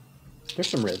 There's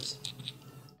some ribs.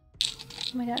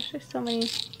 Oh my gosh, there's so many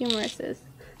humoruses.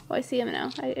 Oh, I see them now.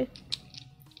 Can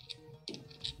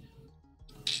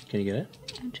you get it?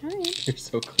 I'm trying. You're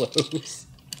so close.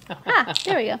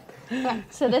 There we go. Okay,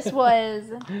 so this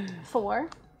was 4.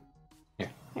 Here.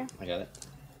 I got it.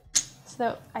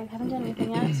 So I haven't done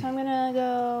anything yet, so I'm gonna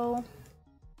go.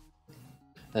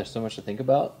 There's so much to think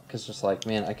about because just like,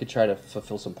 man, I could try to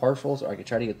fulfill some partials, or I could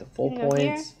try to get the full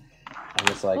points. And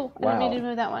it's like, wow. I don't need to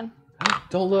move that one.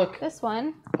 Don't look. This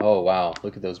one. Oh wow!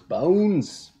 Look at those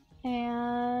bones.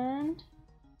 And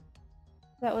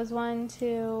that was 1,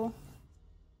 2.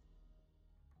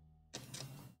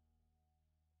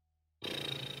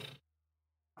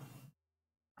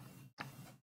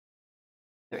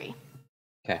 Three.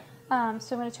 Okay. So I'm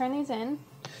going to turn these in.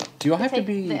 Do I have to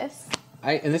be this?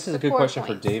 And this is a good question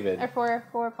for David. Or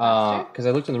for plaster. Because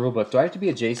I looked in the rule book. Do I have to be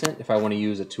adjacent if I want to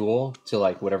use a tool to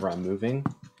like whatever I'm moving?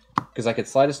 Because I could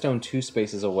slide a stone 2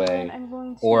 spaces away,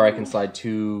 or I can slide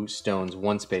 2 stones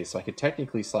 1 space. So I could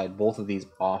technically slide both of these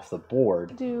off the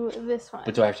board. Do this one.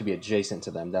 But do I have to be adjacent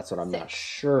to them? That's what I'm not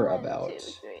sure about. 1, 2,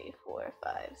 3, 4,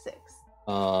 5, 6.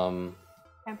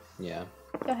 Okay. Yeah.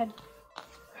 Go ahead.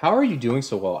 How are you doing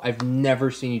so well? I've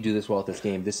never seen you do this well at this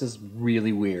game. This is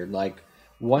really weird. Like,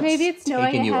 what's maybe it's knowing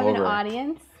taking I you have over? An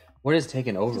audience. What is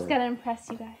taking over? Just gotta impress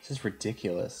you guys. This is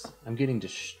ridiculous. I'm getting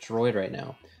destroyed right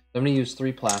now. So I'm going to use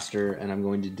 3 plaster, and I'm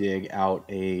going to dig out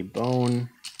a bone.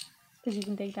 Because you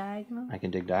can dig diagonally? I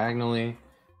can dig diagonally. I'm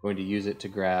going to use it to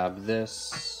grab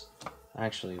this.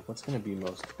 Actually, what's going to be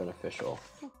most beneficial?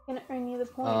 It's going to earn you the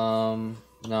point.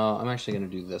 No, I'm actually going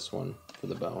to do this one for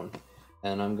the bone.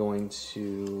 And I'm going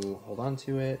to hold on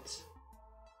to it.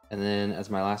 And then as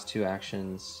my last 2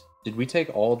 actions... Did we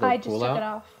take all the pool out? I just took it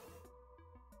off.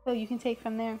 So you can take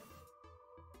from there.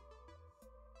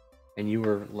 And you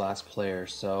were last player,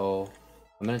 so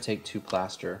I'm going to take 2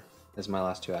 plaster. as my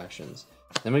last 2 actions.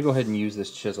 Then I'm going to go ahead and use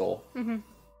this chisel. I'm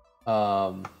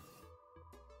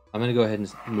going to go ahead and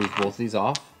move both these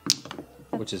off,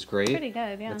 which is great. Pretty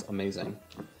good, yeah. That's amazing.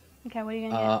 Okay, what are you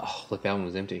going to get? Oh, look, that one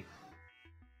was empty.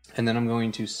 And then I'm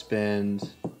going to spend...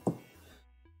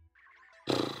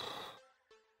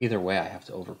 Either way, I have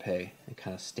to overpay. It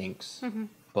kind of stinks.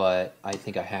 But I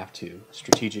think I have to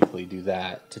strategically do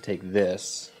that to take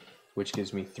this, which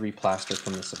gives me 3 plaster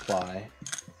from the supply.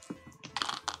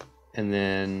 And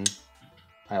then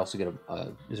I also get a...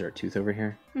 is there a tooth over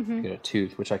here? I get a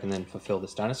tooth, which I can then fulfill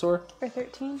this dinosaur. For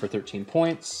 13? For 13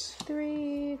 points.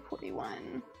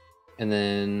 341. And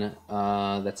then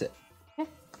that's it. Okay.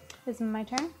 Is it my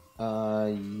turn?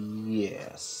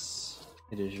 Yes.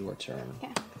 It is your turn.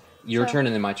 Okay. Your turn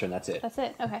and then my turn, that's it. That's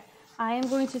it, okay. I am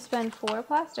going to spend 4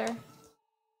 plaster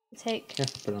to take... Yeah,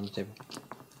 put it on the table.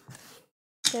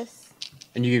 This...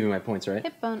 And you gave me my points, right?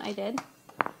 hip bone, I did.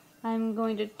 I'm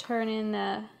going to turn in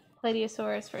the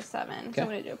Pladiosaurus for 7. Okay. So I'm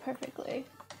going to do it perfectly.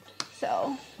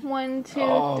 So 1,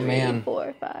 2, 3,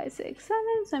 4, 5, 6, 7.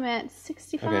 So I'm at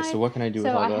 65. Okay, so what can I do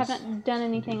with all this? So I haven't done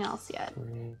anything else yet.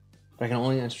 But I can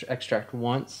only extract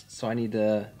once, so I need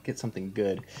to get something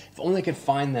good. If only I could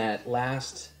find that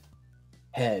last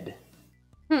head.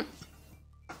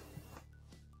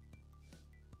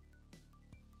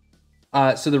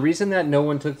 So the reason that no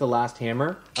one took the last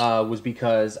hammer was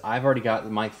because I've already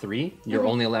got my 3. You're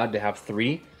only allowed to have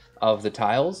 3 of the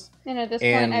tiles. And at this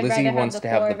point, I'd Lizzie rather wants have to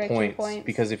the have 4 the victory points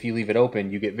because if you leave it open,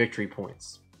 you get victory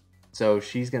points. So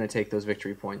she's going to take those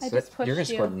victory points. I just pushed you're going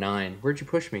to you. score 9. Where'd you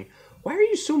push me? Why are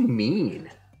you so mean?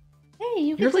 Hey,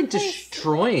 you're like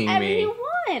destroying me. You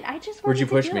want. I just Where'd you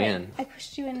push me in? I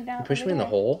pushed you in and down. You pushed me in the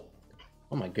hole?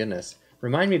 Oh my goodness.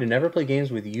 Remind me to never play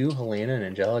games with you, Helena, and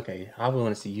Angelica. I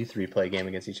want to see you 3 play a game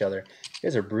against each other. You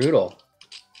guys are brutal.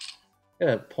 I'm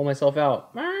going to pull myself out.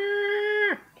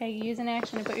 Okay, you use an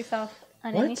action to put yourself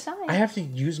on What? any side. I have to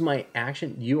use my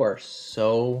action? You are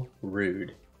so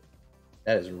rude.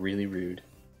 That is really rude.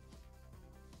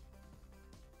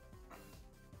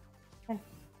 Okay.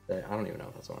 I don't even know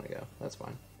if that's where I want to go. That's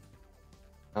fine.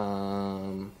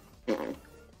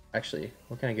 Actually,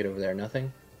 what can I get over there?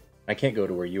 Nothing? I can't go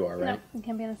to where you are, right? No, you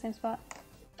can't be in the same spot.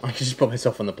 I can just put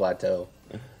myself on the plateau.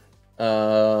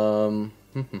 I'm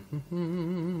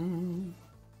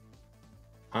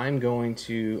going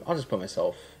to... I'll just put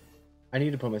myself... I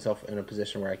need to put myself in a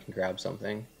position where I can grab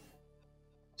something.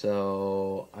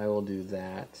 So I will do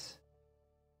that.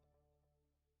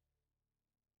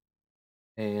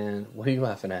 And what are you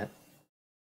laughing at?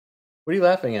 What are you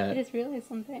laughing at? I just realized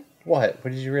something. What?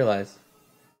 What did you realize?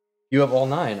 You have all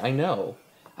 9. I know.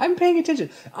 I'm paying attention.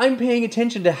 I'm paying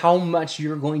attention to how much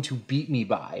you're going to beat me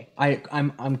by.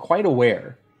 I'm quite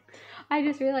aware. I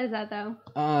just realized that though.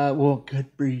 Well, good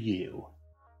for you.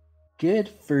 Good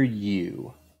for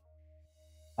you.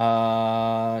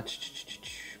 B5.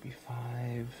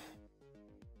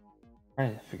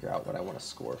 Trying to figure out what I want to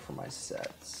score for my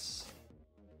sets.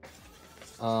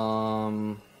 I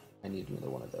need another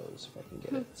one of those if I can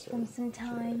get it. Spend some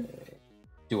time.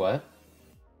 Do what?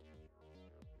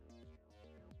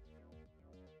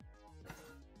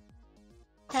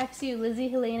 Tax you, Lizzie,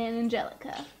 Helena, and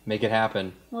Angelica. Make it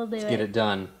happen. We'll do Let's it. get it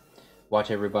done.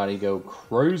 Watch everybody go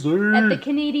crazy. At the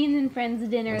Canadians and Friends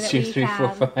dinner that we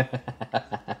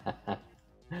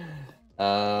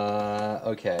have.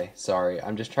 Okay, sorry.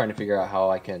 I'm just trying to figure out how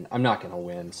I can... I'm not going to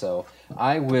win, so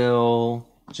I will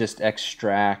just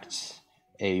extract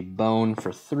a bone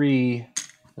for 3.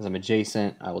 As I'm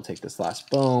adjacent, I will take this last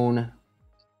bone. If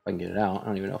I can get it out. I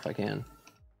don't even know if I can.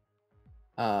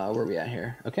 Where are we at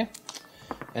here? Okay.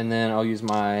 And then I'll use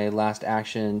my last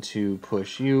action to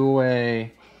push you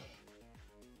away.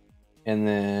 And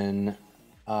then...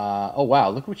 oh, wow.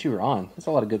 Look what you were on. That's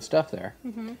a lot of good stuff there.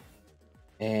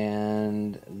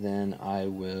 And then I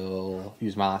will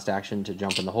use my last action to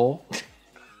jump in the hole.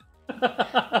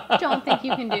 Don't think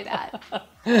you can do that.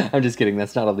 I'm just kidding.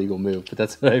 That's not a legal move, but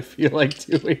that's what I feel like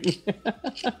doing.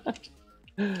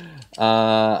 Okay,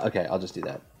 I'll just do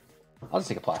that. I'll just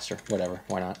take a plaster. Whatever.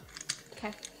 Why not?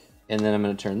 Okay. And then I'm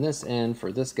going to turn this in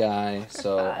for this guy.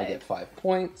 So 5. I get 5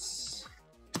 points.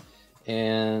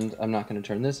 And I'm not going to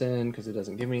turn this in because it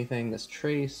doesn't give me anything. This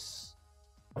trace.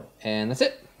 And that's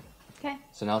it. Okay.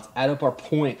 So now let's add up our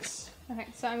points. Okay,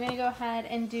 so I'm going to go ahead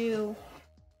and do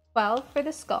 12 for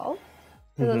the skull.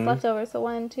 Because it's left over. So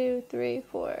 1, 2, 3,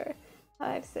 4,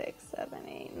 5, 6, 7,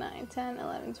 8, 9, 10,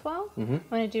 11, 12. I'm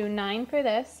going to do 9 for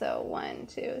this. So 1,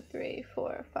 2, 3,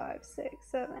 4, 5, 6,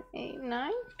 7, 8,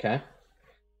 9. Okay.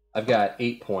 I've got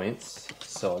 8 points.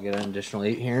 So I'll get an additional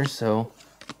 8 here. So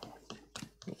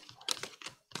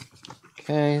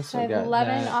Okay, so I I have got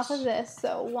 11 that. off of this,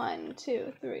 so 1,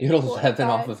 2, 3, You had 4, 11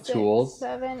 off 5, of 6, tools?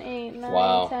 7, 8, 9,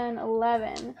 Wow. 10,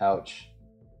 11. Ouch.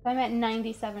 I'm at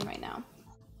 97 right now.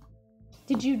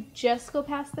 Did you just go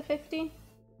past the 50?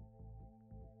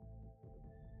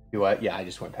 You what? Yeah, I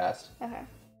just went past. Okay.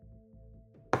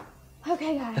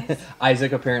 Okay, guys.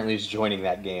 Isaac apparently is joining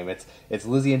that game. It's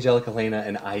Lizzie, Angelica, Helena,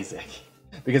 and Isaac.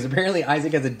 Because apparently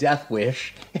Isaac has a death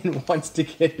wish and wants to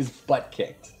get his butt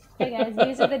kicked. Hey guys,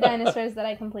 these are the dinosaurs that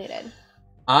I completed.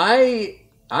 I'm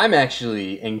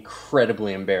actually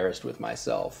incredibly embarrassed with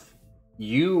myself.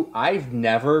 I've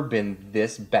never been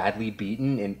this badly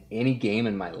beaten in any game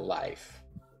in my life.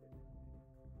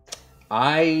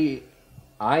 I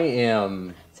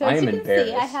am So as you can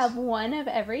embarrassed. see, I have one of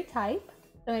every type.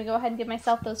 So I'm going to go ahead and give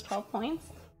myself those 12 points.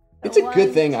 So It's a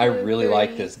good thing I 2, really 3,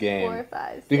 like this game. 4,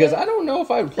 5, 6, because I don't know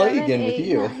if I would play 7, again 8, with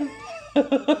you.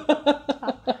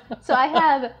 9. So I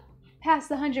have passed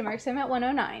the 100 mark, so I'm at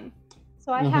 109.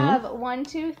 So I have 1,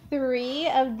 2, 3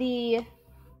 of the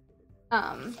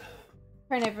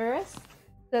carnivorous.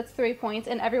 That's 3 points,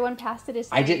 and everyone passed it as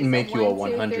 3. I didn't make so you a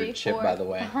 1, 2, 100 3, chip, 4, by the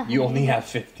way. 5, You only have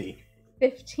 50.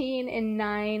 15 and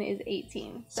 9 is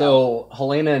 18. So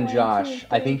Helena and 1, Josh, 2,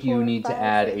 I 3, think you 4, need to 5,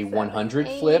 add 6, a 7, 100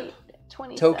 8, flip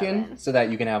 27. token so that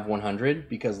you can have 100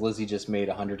 because Lizzie just made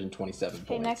 127 Okay,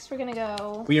 points. next we're gonna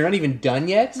go. Well, you're not even done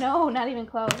yet? No, not even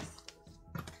close.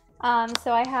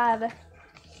 So I have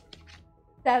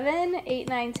 7, 8,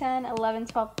 9, 10, 11,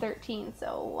 12, 13.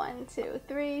 So 1, 2,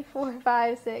 3, 4,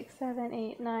 5, 6, 7,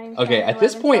 8, 9. Okay, 10, at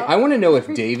this 11, point, 12. I want to know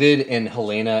if David and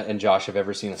Helena and Josh have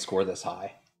ever seen a score this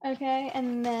high. Okay,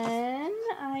 and then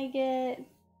I get.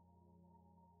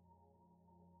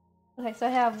 Okay, so I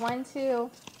have 1,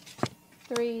 2,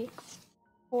 3,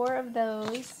 4 of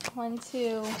those. 1,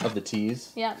 2. Of the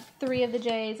T's? Yeah, 3 of the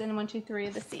J's and 1, 2, 3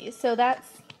 of the C's. So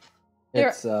that's.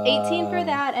 It's 18 for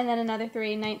that, and then another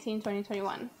 3, 19, 20,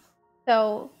 21.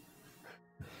 So.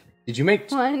 Did you make.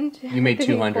 1, 2, you made 3,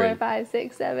 200. 4, 5,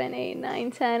 6, 7, 8,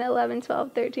 9, 10, 11,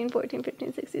 12, 13, 14,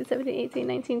 15, 16, 17, 18,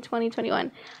 19, 20,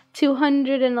 21.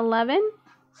 211?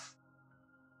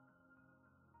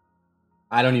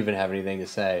 I don't even have anything to I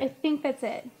say. think that's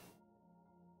it.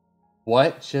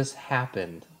 What just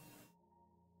happened?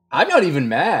 I'm not even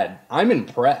mad. I'm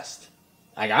impressed.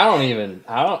 Like,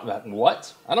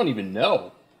 what? I don't even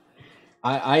know.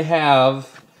 I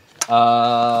have,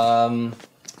 well,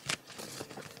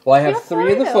 I have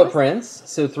 3 of the footprints.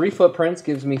 So 3 footprints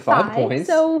gives me 5 points.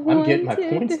 So I'm getting 1, my 2,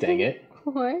 points, 3, dang it.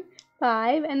 4,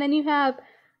 5, and then you have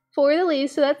 4 of the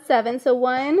leaves, so that's 7. So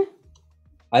 1,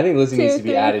 I think Lizzie 2, needs to be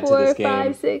 3, added 4, to this game.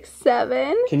 5, 6,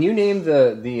 7. Can you name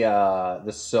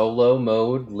the solo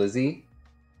mode, Lizzie?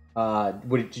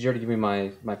 Did you already give me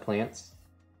my plants?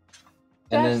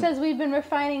 Josh says we've been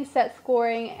refining set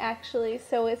scoring, actually,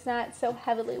 so it's not so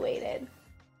heavily weighted.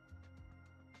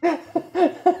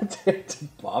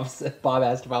 Bob asked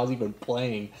if I was even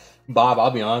playing. Bob,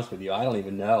 I'll be honest with you, I don't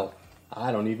even know. It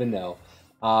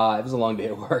was a long day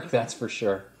at work, that's for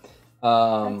sure.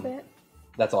 That's it.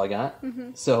 That's all I got?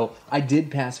 Mm-hmm. So I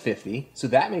did pass 50, so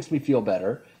that makes me feel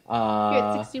better. You're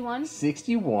at 61?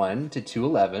 61 to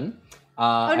 211.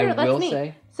 Oh, no, that's me.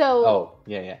 Say... So. Oh,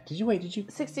 yeah. Did you...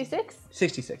 66?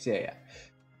 66, yeah.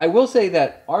 I will say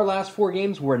that our last 4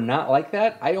 games were not like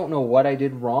that. I don't know what I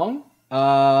did wrong.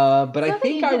 But I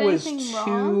think I was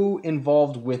too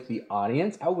involved with the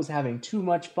audience. I was having too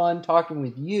much fun talking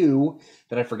with you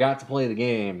that I forgot to play the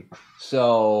game.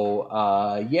 So,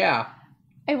 yeah.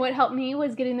 And what helped me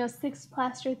was getting those 6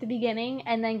 plaster at the beginning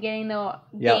and then getting the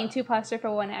gain 2 plaster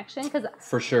for 1 action. Because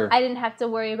for sure, I didn't have to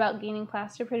worry about gaining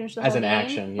plaster pretty much the whole game. As an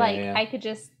action, yeah.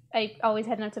 I always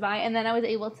had enough to buy. And then I was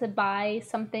able to buy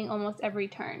something almost every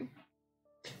turn.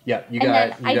 Yeah,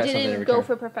 I didn't go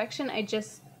for perfection. I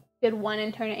just did 1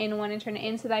 and turn it in, 1 and turn it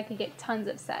in so that I could get tons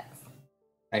of sets.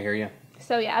 I hear you.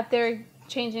 So yeah, if they're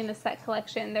changing the set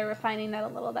collection, they're refining that a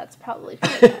little. That's probably for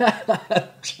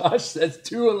Josh says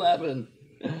 211.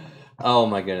 Oh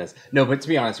my goodness. No, but to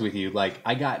be honest with you, like,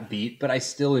 I got beat, but I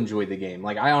still enjoyed the game.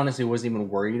 Like, I honestly wasn't even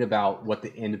worried about what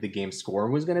the end of the game score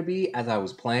was going to be as I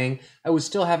was playing. I was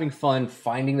still having fun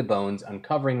finding the bones,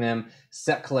 uncovering them,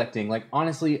 set collecting. Like,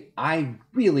 honestly, I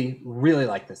really, really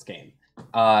like this game.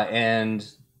 And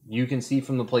you can see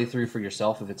from the playthrough for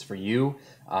yourself if it's for you.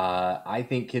 I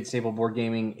think Kids Table Board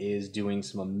Gaming is doing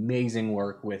some amazing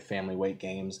work with family weight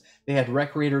games. They had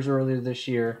Rec Raiders earlier this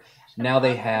year. Now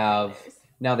they have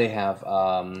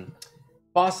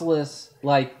Fossilis.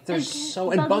 Like, there's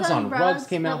and Bugs on Rugs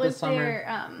came out this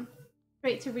summer.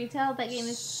 Straight to retail. That game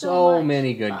is so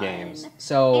many good games.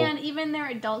 And even their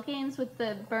adult games with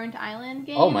the Burnt Island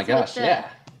games. Oh my gosh, yeah.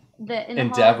 The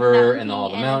Endeavor and all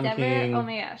the Mountain King. Oh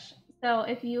my gosh. So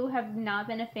if you have not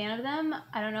been a fan of them,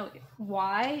 I don't know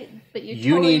why, but you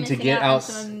totally need to missing get out on out.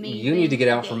 some You need to get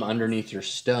out from games. underneath your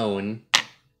stone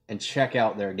and check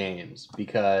out their games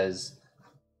because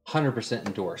 100%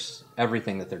 endorse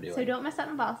everything that they're doing. So don't miss out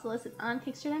on Fossilis. It's on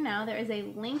Kickstarter now. There is a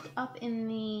link up in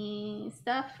the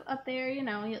stuff up there. You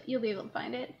know, you'll be able to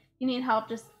find it. You need help,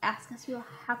 just ask us. We'll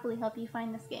happily help you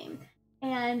find this game.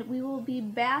 And we will be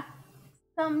back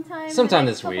sometime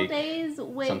this week. Days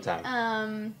with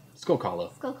Skullcala.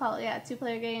 Skullcala, yeah,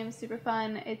 2-player game, super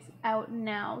fun. It's out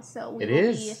now, so we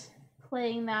will be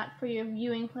playing that for your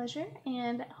viewing pleasure.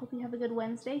 And I hope you have a good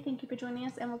Wednesday. Thank you for joining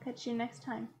us, and we'll catch you next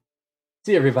time.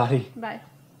 See you, everybody. Bye.